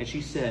me, and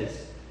she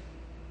says,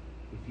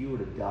 if you were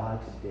to die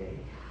today,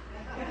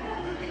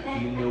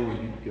 do you know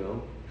where you'd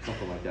go?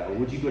 Something like that. Or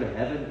would you go to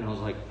heaven? And I was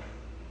like,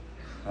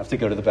 I have to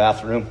go to the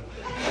bathroom.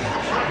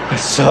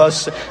 So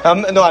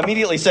I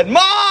immediately said,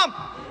 Mom!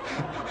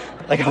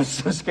 Like, I was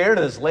so scared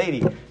of this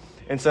lady.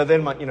 And so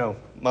then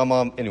my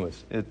mom,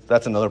 anyways,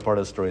 that's another part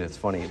of the story that's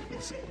funny.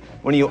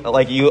 When you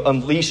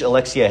unleash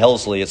Alexia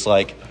Helsley, it's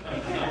like,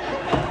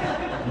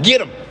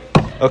 get him!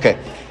 Okay.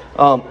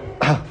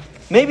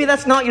 Maybe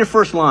that's not your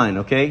first line,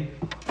 okay?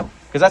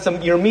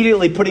 Because you're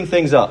immediately putting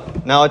things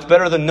up. Now, it's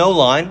better than no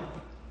line.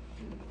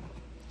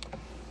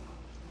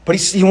 But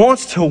he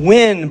wants to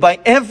win by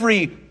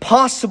every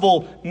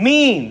possible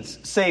means,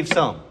 save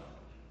some.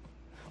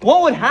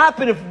 What would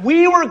happen if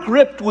we were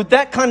gripped with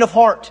that kind of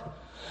heart?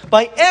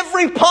 By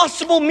every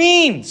possible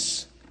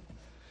means.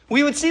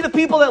 We would see the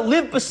people that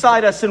live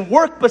beside us and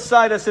work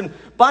beside us and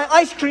buy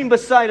ice cream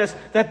beside us,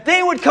 that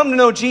they would come to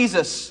know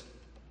Jesus.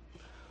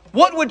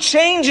 What would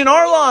change in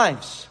our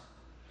lives?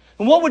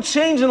 And what would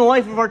change in the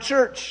life of our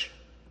church?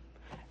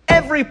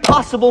 Every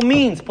possible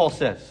means, Paul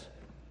says.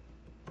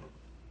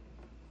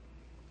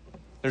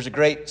 There's a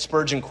great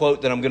Spurgeon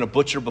quote that I'm going to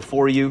butcher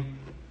before you.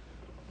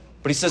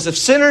 But he says, if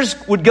sinners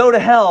would go to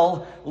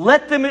hell,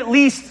 let them at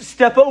least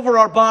step over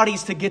our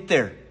bodies to get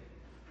there.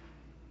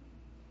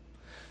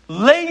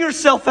 Lay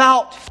yourself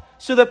out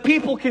so that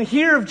people can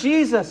hear of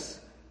Jesus.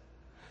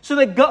 So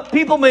that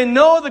people may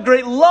know the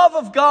great love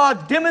of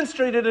God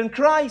demonstrated in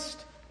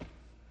Christ.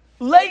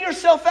 Lay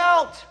yourself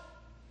out.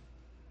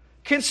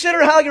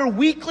 Consider how your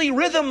weekly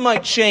rhythm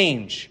might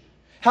change.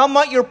 How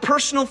might your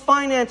personal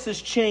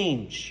finances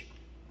change?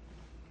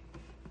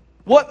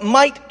 What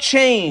might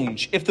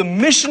change if the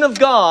mission of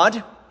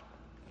God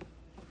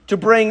to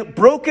bring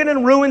broken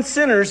and ruined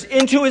sinners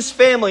into His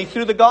family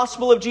through the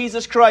gospel of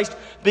Jesus Christ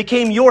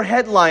became your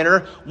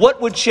headliner? What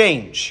would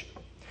change?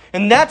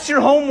 And that's your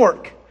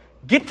homework.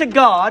 Get to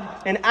God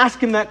and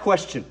ask Him that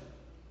question.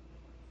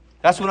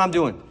 That's what I'm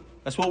doing.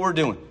 That's what we're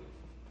doing.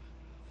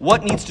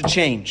 What needs to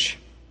change?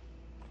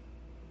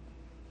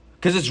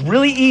 Because it's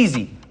really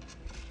easy.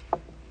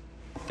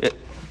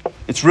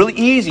 It's really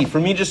easy for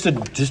me just to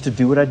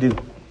do what I do.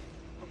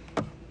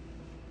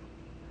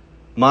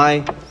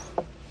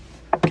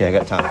 Okay, I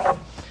got time.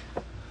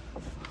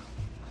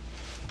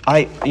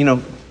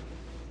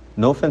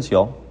 No offense,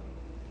 y'all.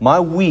 My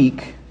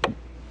week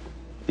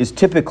is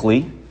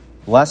typically,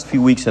 the last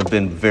few weeks have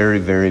been very,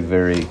 very,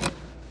 very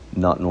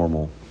not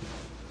normal.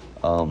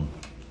 But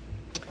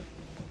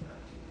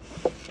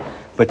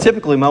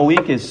typically my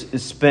week is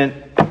spent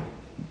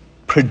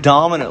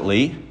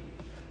predominantly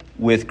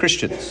with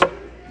Christians.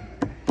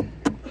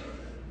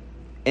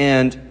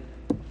 And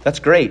that's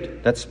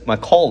great. That's my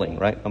calling,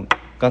 right?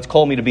 God's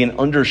called me to be an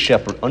under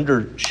shepherd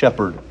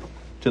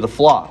to the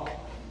flock.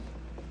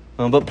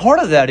 But part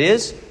of that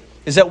is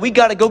that we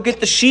got to go get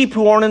the sheep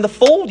who aren't in the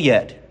fold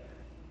yet.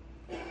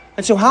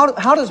 And so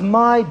how does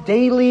my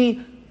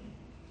daily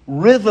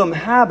rhythm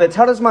habits,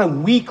 how does my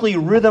weekly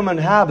rhythm and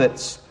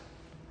habits,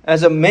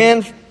 as a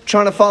man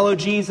trying to follow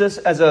Jesus,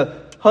 as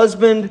a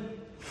husband,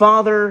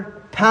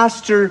 father,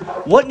 pastor,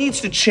 what needs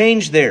to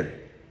change there?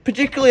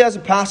 Particularly as a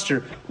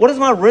pastor, what does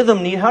my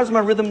rhythm need? How does my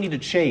rhythm need to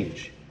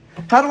change?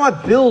 How do I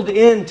build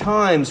in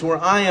times where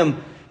I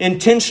am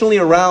intentionally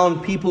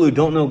around people who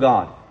don't know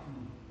God?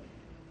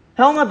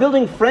 How am I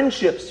building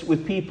friendships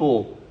with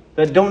people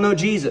that don't know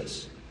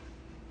Jesus?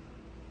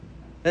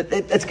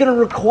 It's going to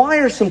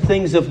require some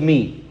things of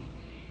me.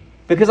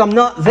 Because I'm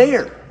not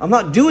there. I'm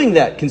not doing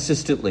that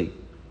consistently.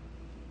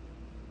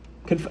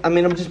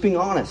 I'm just being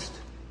honest.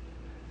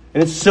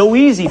 And it's so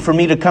easy for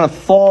me to kind of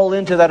fall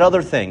into that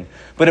other thing.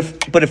 But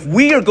if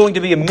we are going to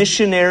be a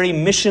missionary,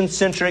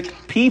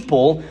 mission-centric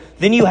people,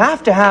 then you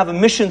have to have a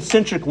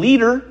mission-centric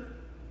leader.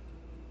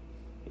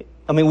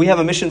 We have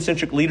a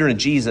mission-centric leader in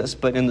Jesus,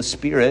 but in the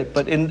Spirit,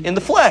 but in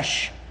the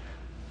flesh.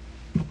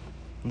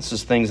 This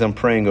is things I'm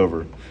praying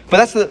over.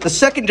 But that's the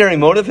secondary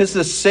motive is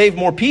to save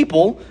more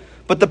people.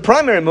 But the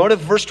primary motive,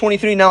 verse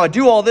 23, now I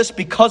do all this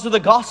because of the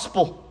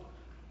gospel,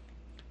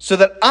 so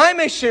that I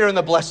may share in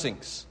the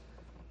blessings.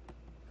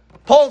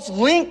 Paul's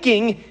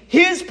linking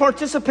his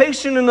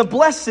participation in the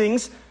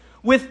blessings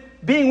with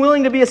being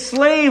willing to be a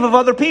slave of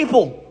other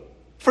people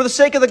for the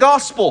sake of the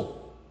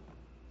gospel.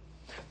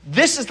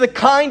 This is the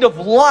kind of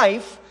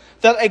life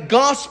that a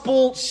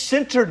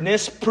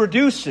gospel-centeredness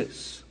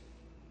produces.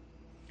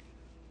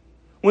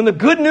 When the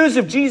good news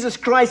of Jesus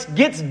Christ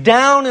gets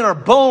down in our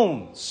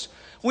bones,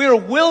 we are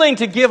willing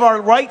to give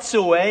our rights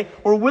away.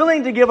 We're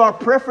willing to give our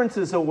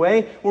preferences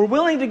away. We're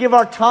willing to give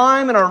our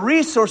time and our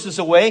resources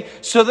away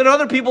so that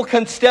other people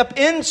can step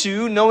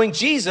into knowing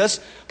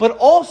Jesus. But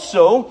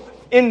also,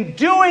 in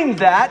doing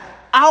that,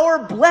 our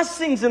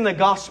blessings in the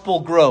gospel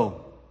grow. Do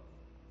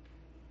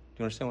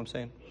you understand what I'm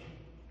saying?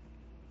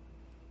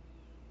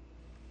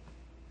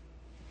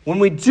 When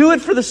we do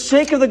it for the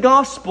sake of the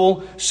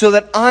gospel,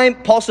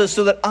 Paul says,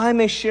 so that I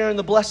may share in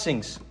the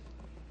blessings.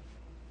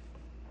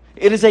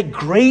 It is a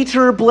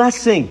greater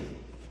blessing.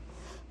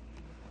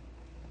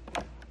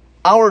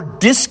 Our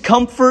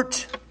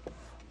discomfort,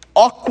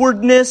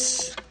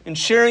 awkwardness in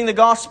sharing the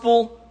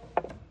gospel,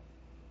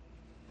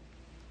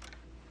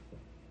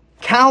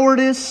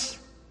 cowardice,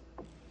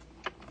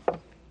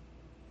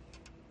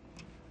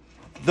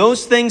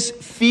 those things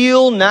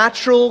feel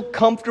natural,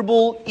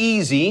 comfortable,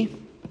 easy.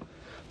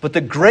 But the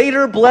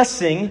greater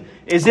blessing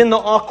is in the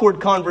awkward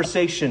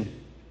conversation.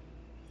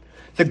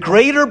 The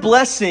greater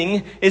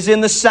blessing is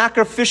in the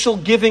sacrificial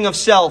giving of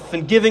self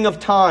and giving of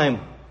time.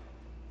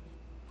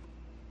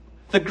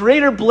 The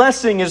greater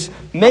blessing is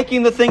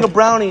making the thing of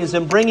brownies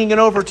and bringing it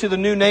over to the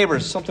new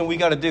neighbors. Something we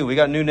got to do. We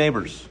got new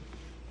neighbors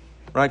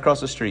right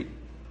across the street.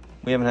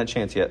 We haven't had a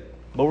chance yet,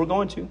 but we're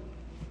going to.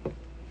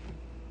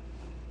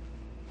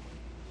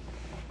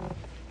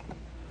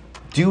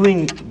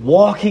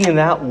 Walking in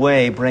that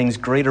way brings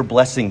greater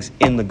blessings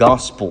in the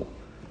gospel.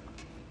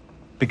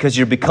 Because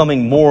you're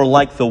becoming more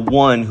like the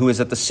one who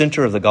is at the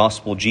center of the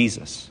gospel,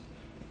 Jesus.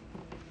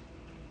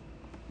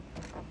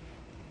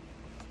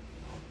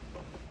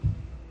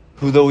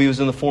 Who, though he was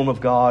in the form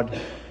of God,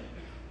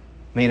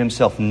 made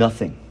himself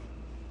nothing.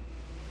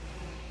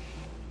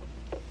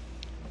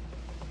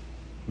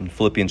 In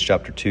Philippians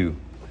chapter 2.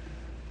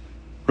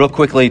 Real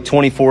quickly,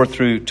 24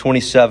 through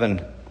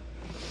 27.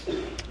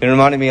 It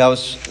reminded me, I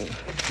was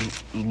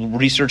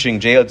researching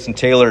J. Hudson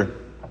Taylor,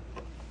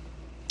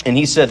 and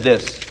he said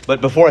this.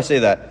 But before I say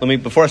that,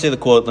 before I say the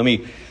quote,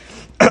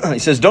 he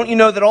says, "Don't you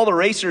know that all the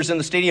racers in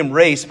the stadium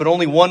race, but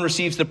only one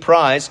receives the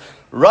prize?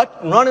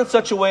 Run in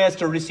such a way as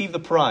to receive the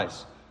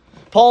prize."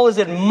 Paul is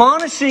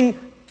admonishing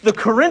the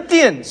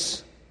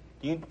Corinthians,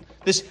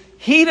 this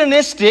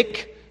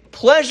hedonistic,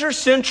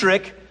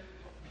 pleasure-centric,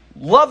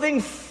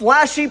 loving,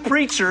 flashy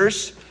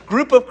preachers,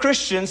 group of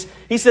Christians.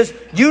 He says,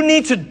 you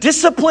need to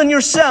discipline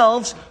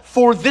yourselves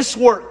for this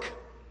work.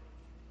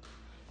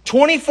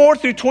 24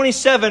 through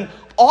 27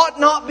 ought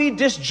not be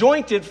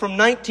disjointed from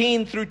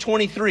 19 through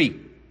 23.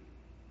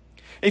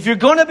 If you're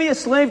going to be a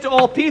slave to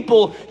all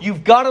people,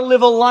 you've got to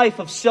live a life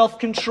of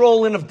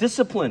self-control and of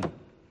discipline.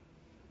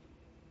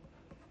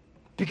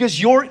 Because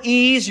your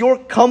ease, your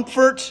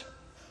comfort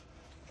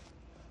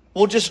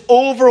will just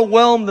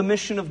overwhelm the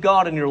mission of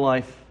God in your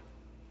life.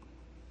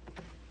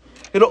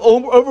 It'll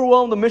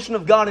overwhelm the mission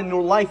of God in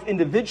your life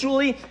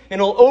individually, and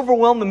it'll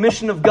overwhelm the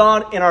mission of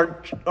God in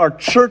our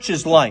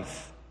church's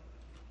life.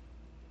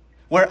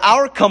 Where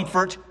our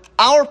comfort,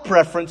 our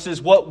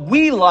preferences, what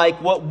we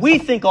like, what we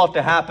think ought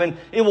to happen,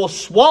 it will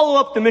swallow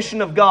up the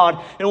mission of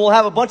God, and we'll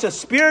have a bunch of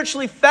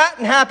spiritually fat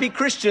and happy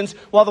Christians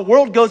while the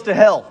world goes to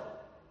hell.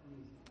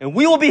 And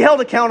we will be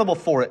held accountable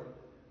for it.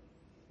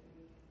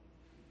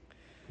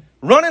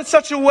 Run in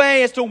such a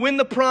way as to win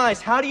the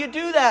prize. How do you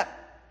do that?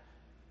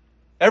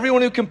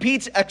 Everyone who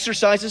competes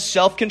exercises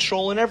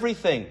self-control in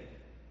everything.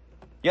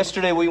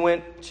 Yesterday we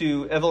went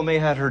to, Evelyn May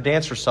had her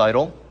dance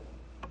recital,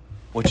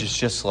 which is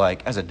just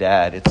like, as a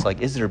dad, it's like,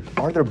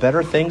 are there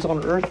better things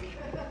on earth?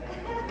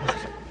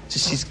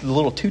 She's a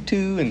little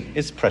tutu and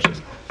it's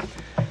precious.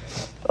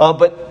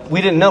 But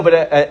we didn't know, but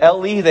at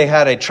LE they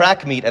had a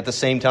track meet at the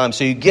same time.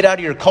 So you get out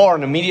of your car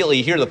and immediately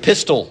you hear the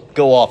pistol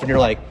go off and you're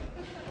like,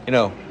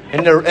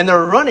 and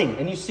they're running,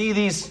 and you see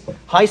these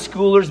high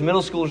schoolers,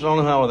 middle schoolers, I don't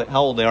know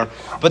how old they are,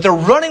 but they're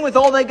running with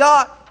all they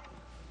got.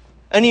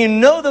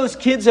 And those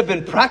kids have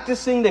been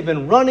practicing, they've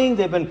been running,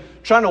 they've been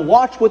trying to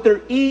watch what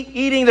they're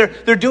eating,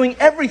 they're doing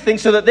everything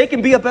so that they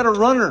can be a better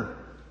runner.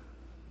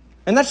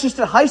 And that's just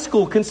at high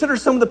school. Consider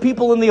some of the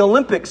people in the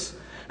Olympics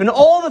and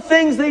all the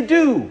things they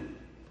do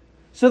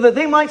so that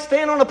they might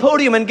stand on a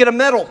podium and get a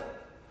medal.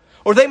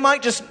 Or they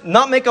might just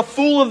not make a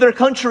fool of their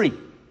country.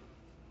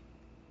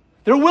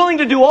 They're willing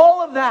to do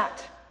all of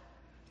that.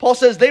 Paul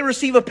says they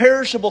receive a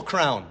perishable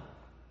crown.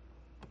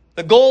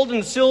 The gold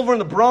and the silver and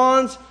the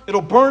bronze,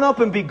 it'll burn up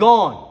and be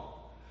gone.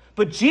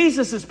 But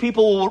Jesus'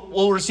 people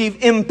will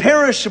receive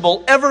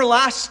imperishable,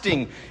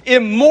 everlasting,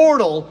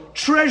 immortal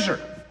treasure.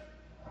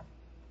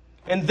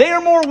 And they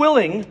are more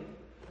willing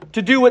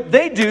to do what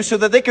they do so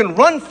that they can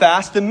run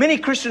fast than many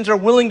Christians are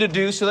willing to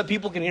do so that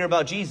people can hear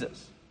about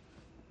Jesus.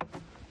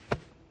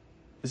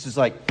 This is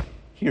like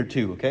here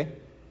too, okay?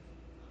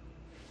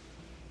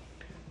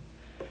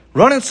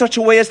 Run in such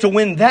a way as to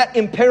win that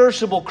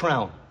imperishable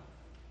crown.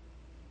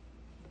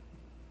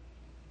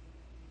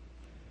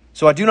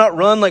 So I do not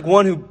run like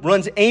one who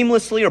runs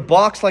aimlessly or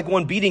box like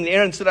one beating the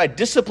air. Instead, I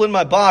discipline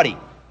my body.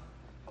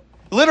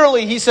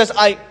 Literally, he says,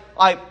 I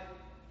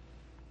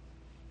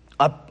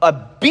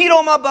beat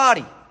on my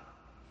body.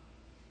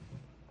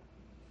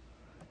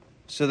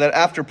 So that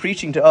after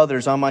preaching to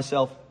others, I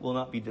myself will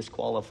not be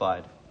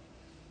disqualified.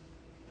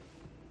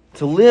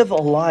 To live a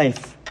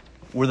life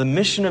where the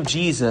mission of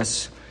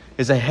Jesus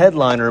is a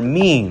headliner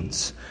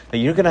means that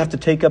you're going to have to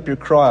take up your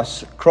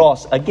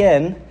cross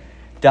again,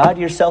 die to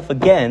yourself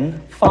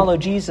again, follow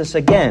Jesus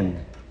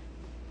again,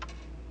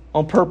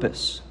 on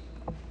purpose.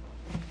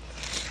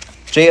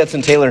 J.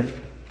 Hudson Taylor,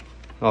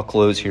 I'll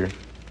close here.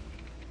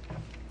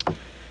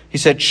 He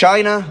said,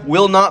 China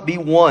will not be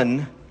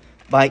won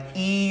by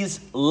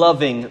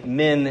ease-loving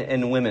men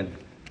and women.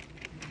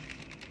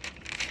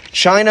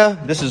 China,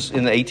 this is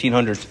in the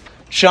 1800s.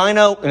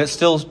 China, and it's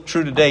still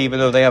true today, even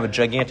though they have a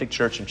gigantic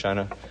church in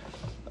China.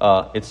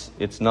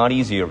 It's not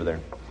easy over there.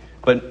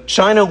 But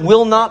China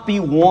will not be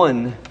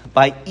won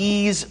by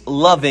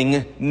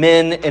ease-loving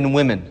men and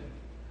women.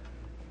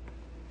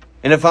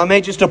 And if I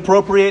may just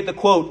appropriate the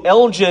quote,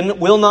 Elgin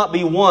will not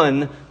be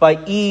won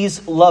by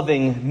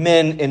ease-loving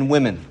men and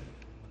women.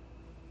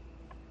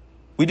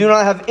 We do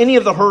not have any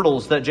of the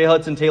hurdles that J.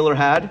 Hudson Taylor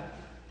had.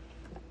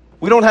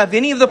 We don't have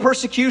any of the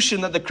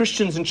persecution that the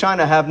Christians in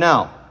China have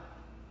now.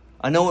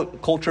 I know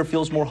culture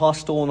feels more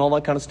hostile and all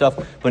that kind of stuff,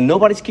 but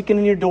nobody's kicking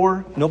in your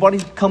door.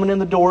 Nobody's coming in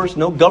the doors.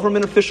 No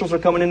government officials are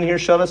coming in here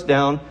to shut us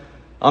down.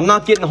 I'm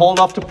not getting hauled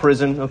off to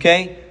prison,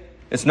 okay?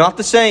 It's not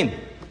the same.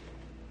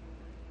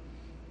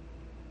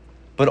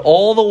 But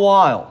all the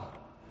while,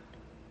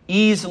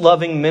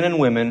 ease-loving men and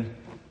women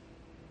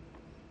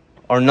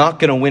are not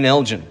going to win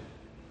Elgin.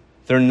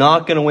 They're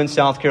not going to win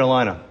South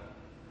Carolina.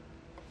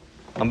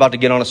 I'm about to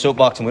get on a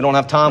soapbox, and we don't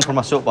have time for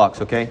my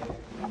soapbox, okay?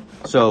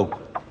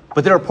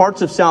 But there are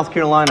parts of South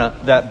Carolina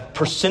that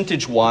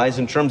percentage-wise,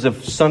 in terms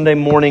of Sunday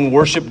morning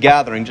worship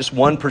gathering, just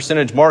one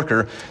percentage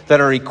marker,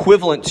 that are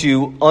equivalent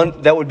to,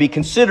 that would be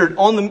considered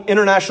on the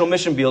international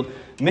mission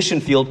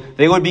field,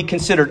 they would be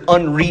considered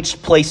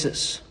unreached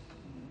places.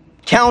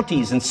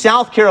 Counties in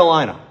South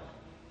Carolina.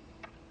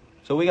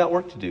 So we got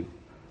work to do.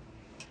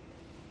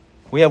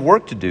 We have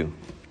work to do.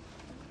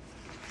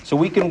 So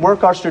we can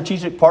work our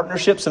strategic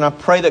partnerships, and I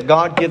pray that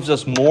God gives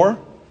us more.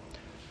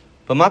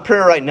 But my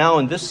prayer right now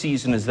in this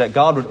season is that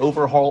God would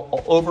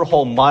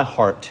overhaul my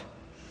heart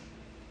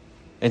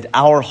and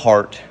our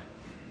heart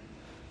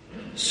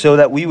so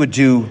that we would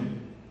do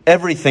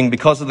everything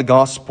because of the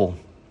gospel,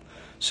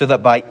 so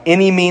that by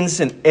any means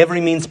and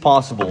every means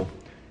possible,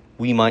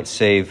 we might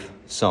save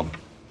some.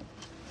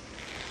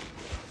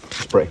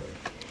 Let's pray.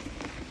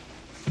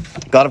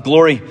 God of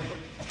glory,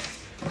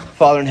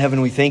 Father in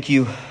heaven, we thank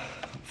you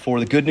for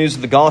the good news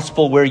of the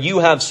gospel where you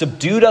have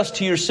subdued us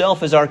to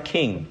yourself as our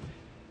King.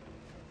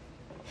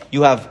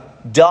 You have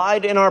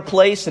died in our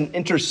place and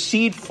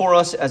intercede for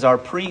us as our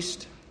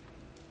priest.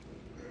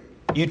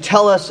 You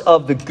tell us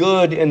of the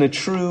good and the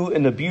true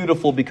and the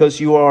beautiful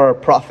because you are a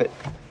prophet.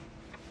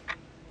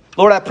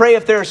 Lord, I pray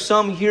if there are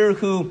some here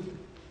who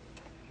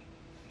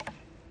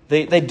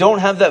they don't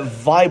have that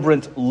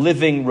vibrant,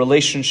 living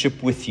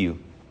relationship with you.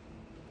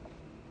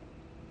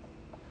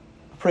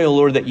 I pray, O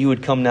Lord, that you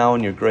would come now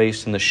in your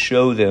grace and to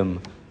show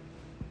them,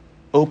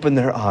 open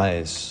their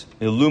eyes,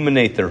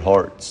 illuminate their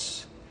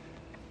hearts,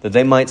 that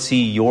they might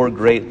see your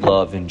great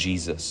love in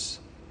Jesus,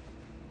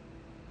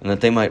 and that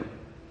they might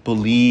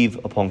believe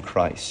upon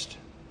Christ.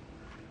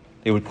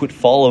 They would quit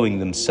following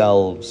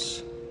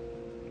themselves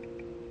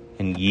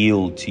and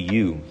yield to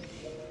you.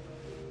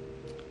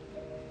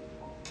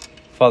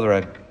 Father,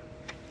 I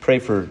pray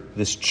for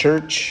this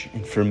church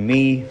and for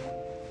me.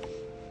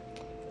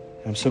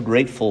 I'm so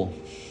grateful.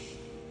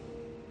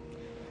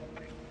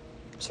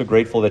 So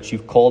grateful that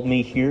you've called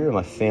me here and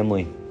my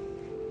family,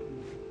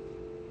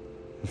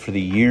 and for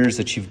the years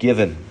that you've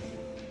given.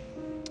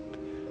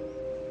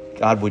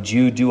 God, would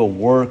you do a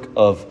work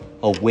of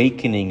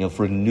awakening, of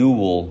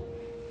renewal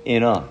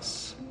in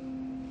us?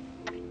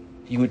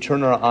 You would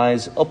turn our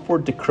eyes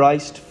upward to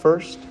Christ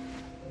first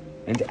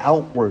and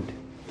outward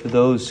to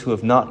those who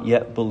have not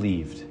yet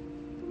believed.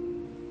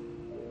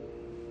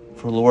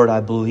 For Lord, I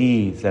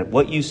believe that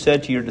what you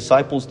said to your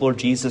disciples, Lord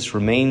Jesus,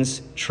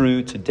 remains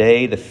true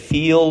today. The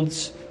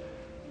fields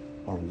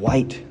are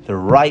white. They're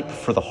ripe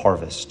for the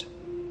harvest.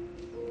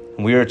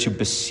 And we are to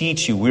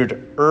beseech you. We are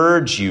to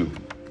urge you,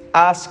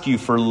 ask you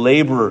for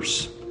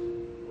laborers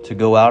to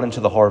go out into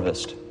the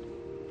harvest.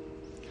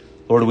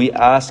 Lord, we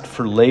ask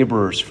for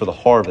laborers for the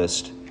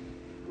harvest,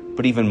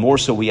 but even more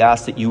so, we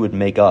ask that you would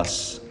make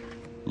us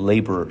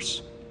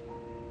laborers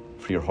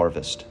for your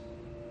harvest.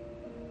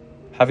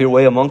 Have your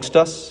way amongst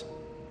us.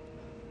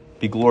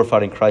 Be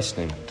glorified in Christ's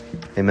name.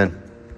 Amen.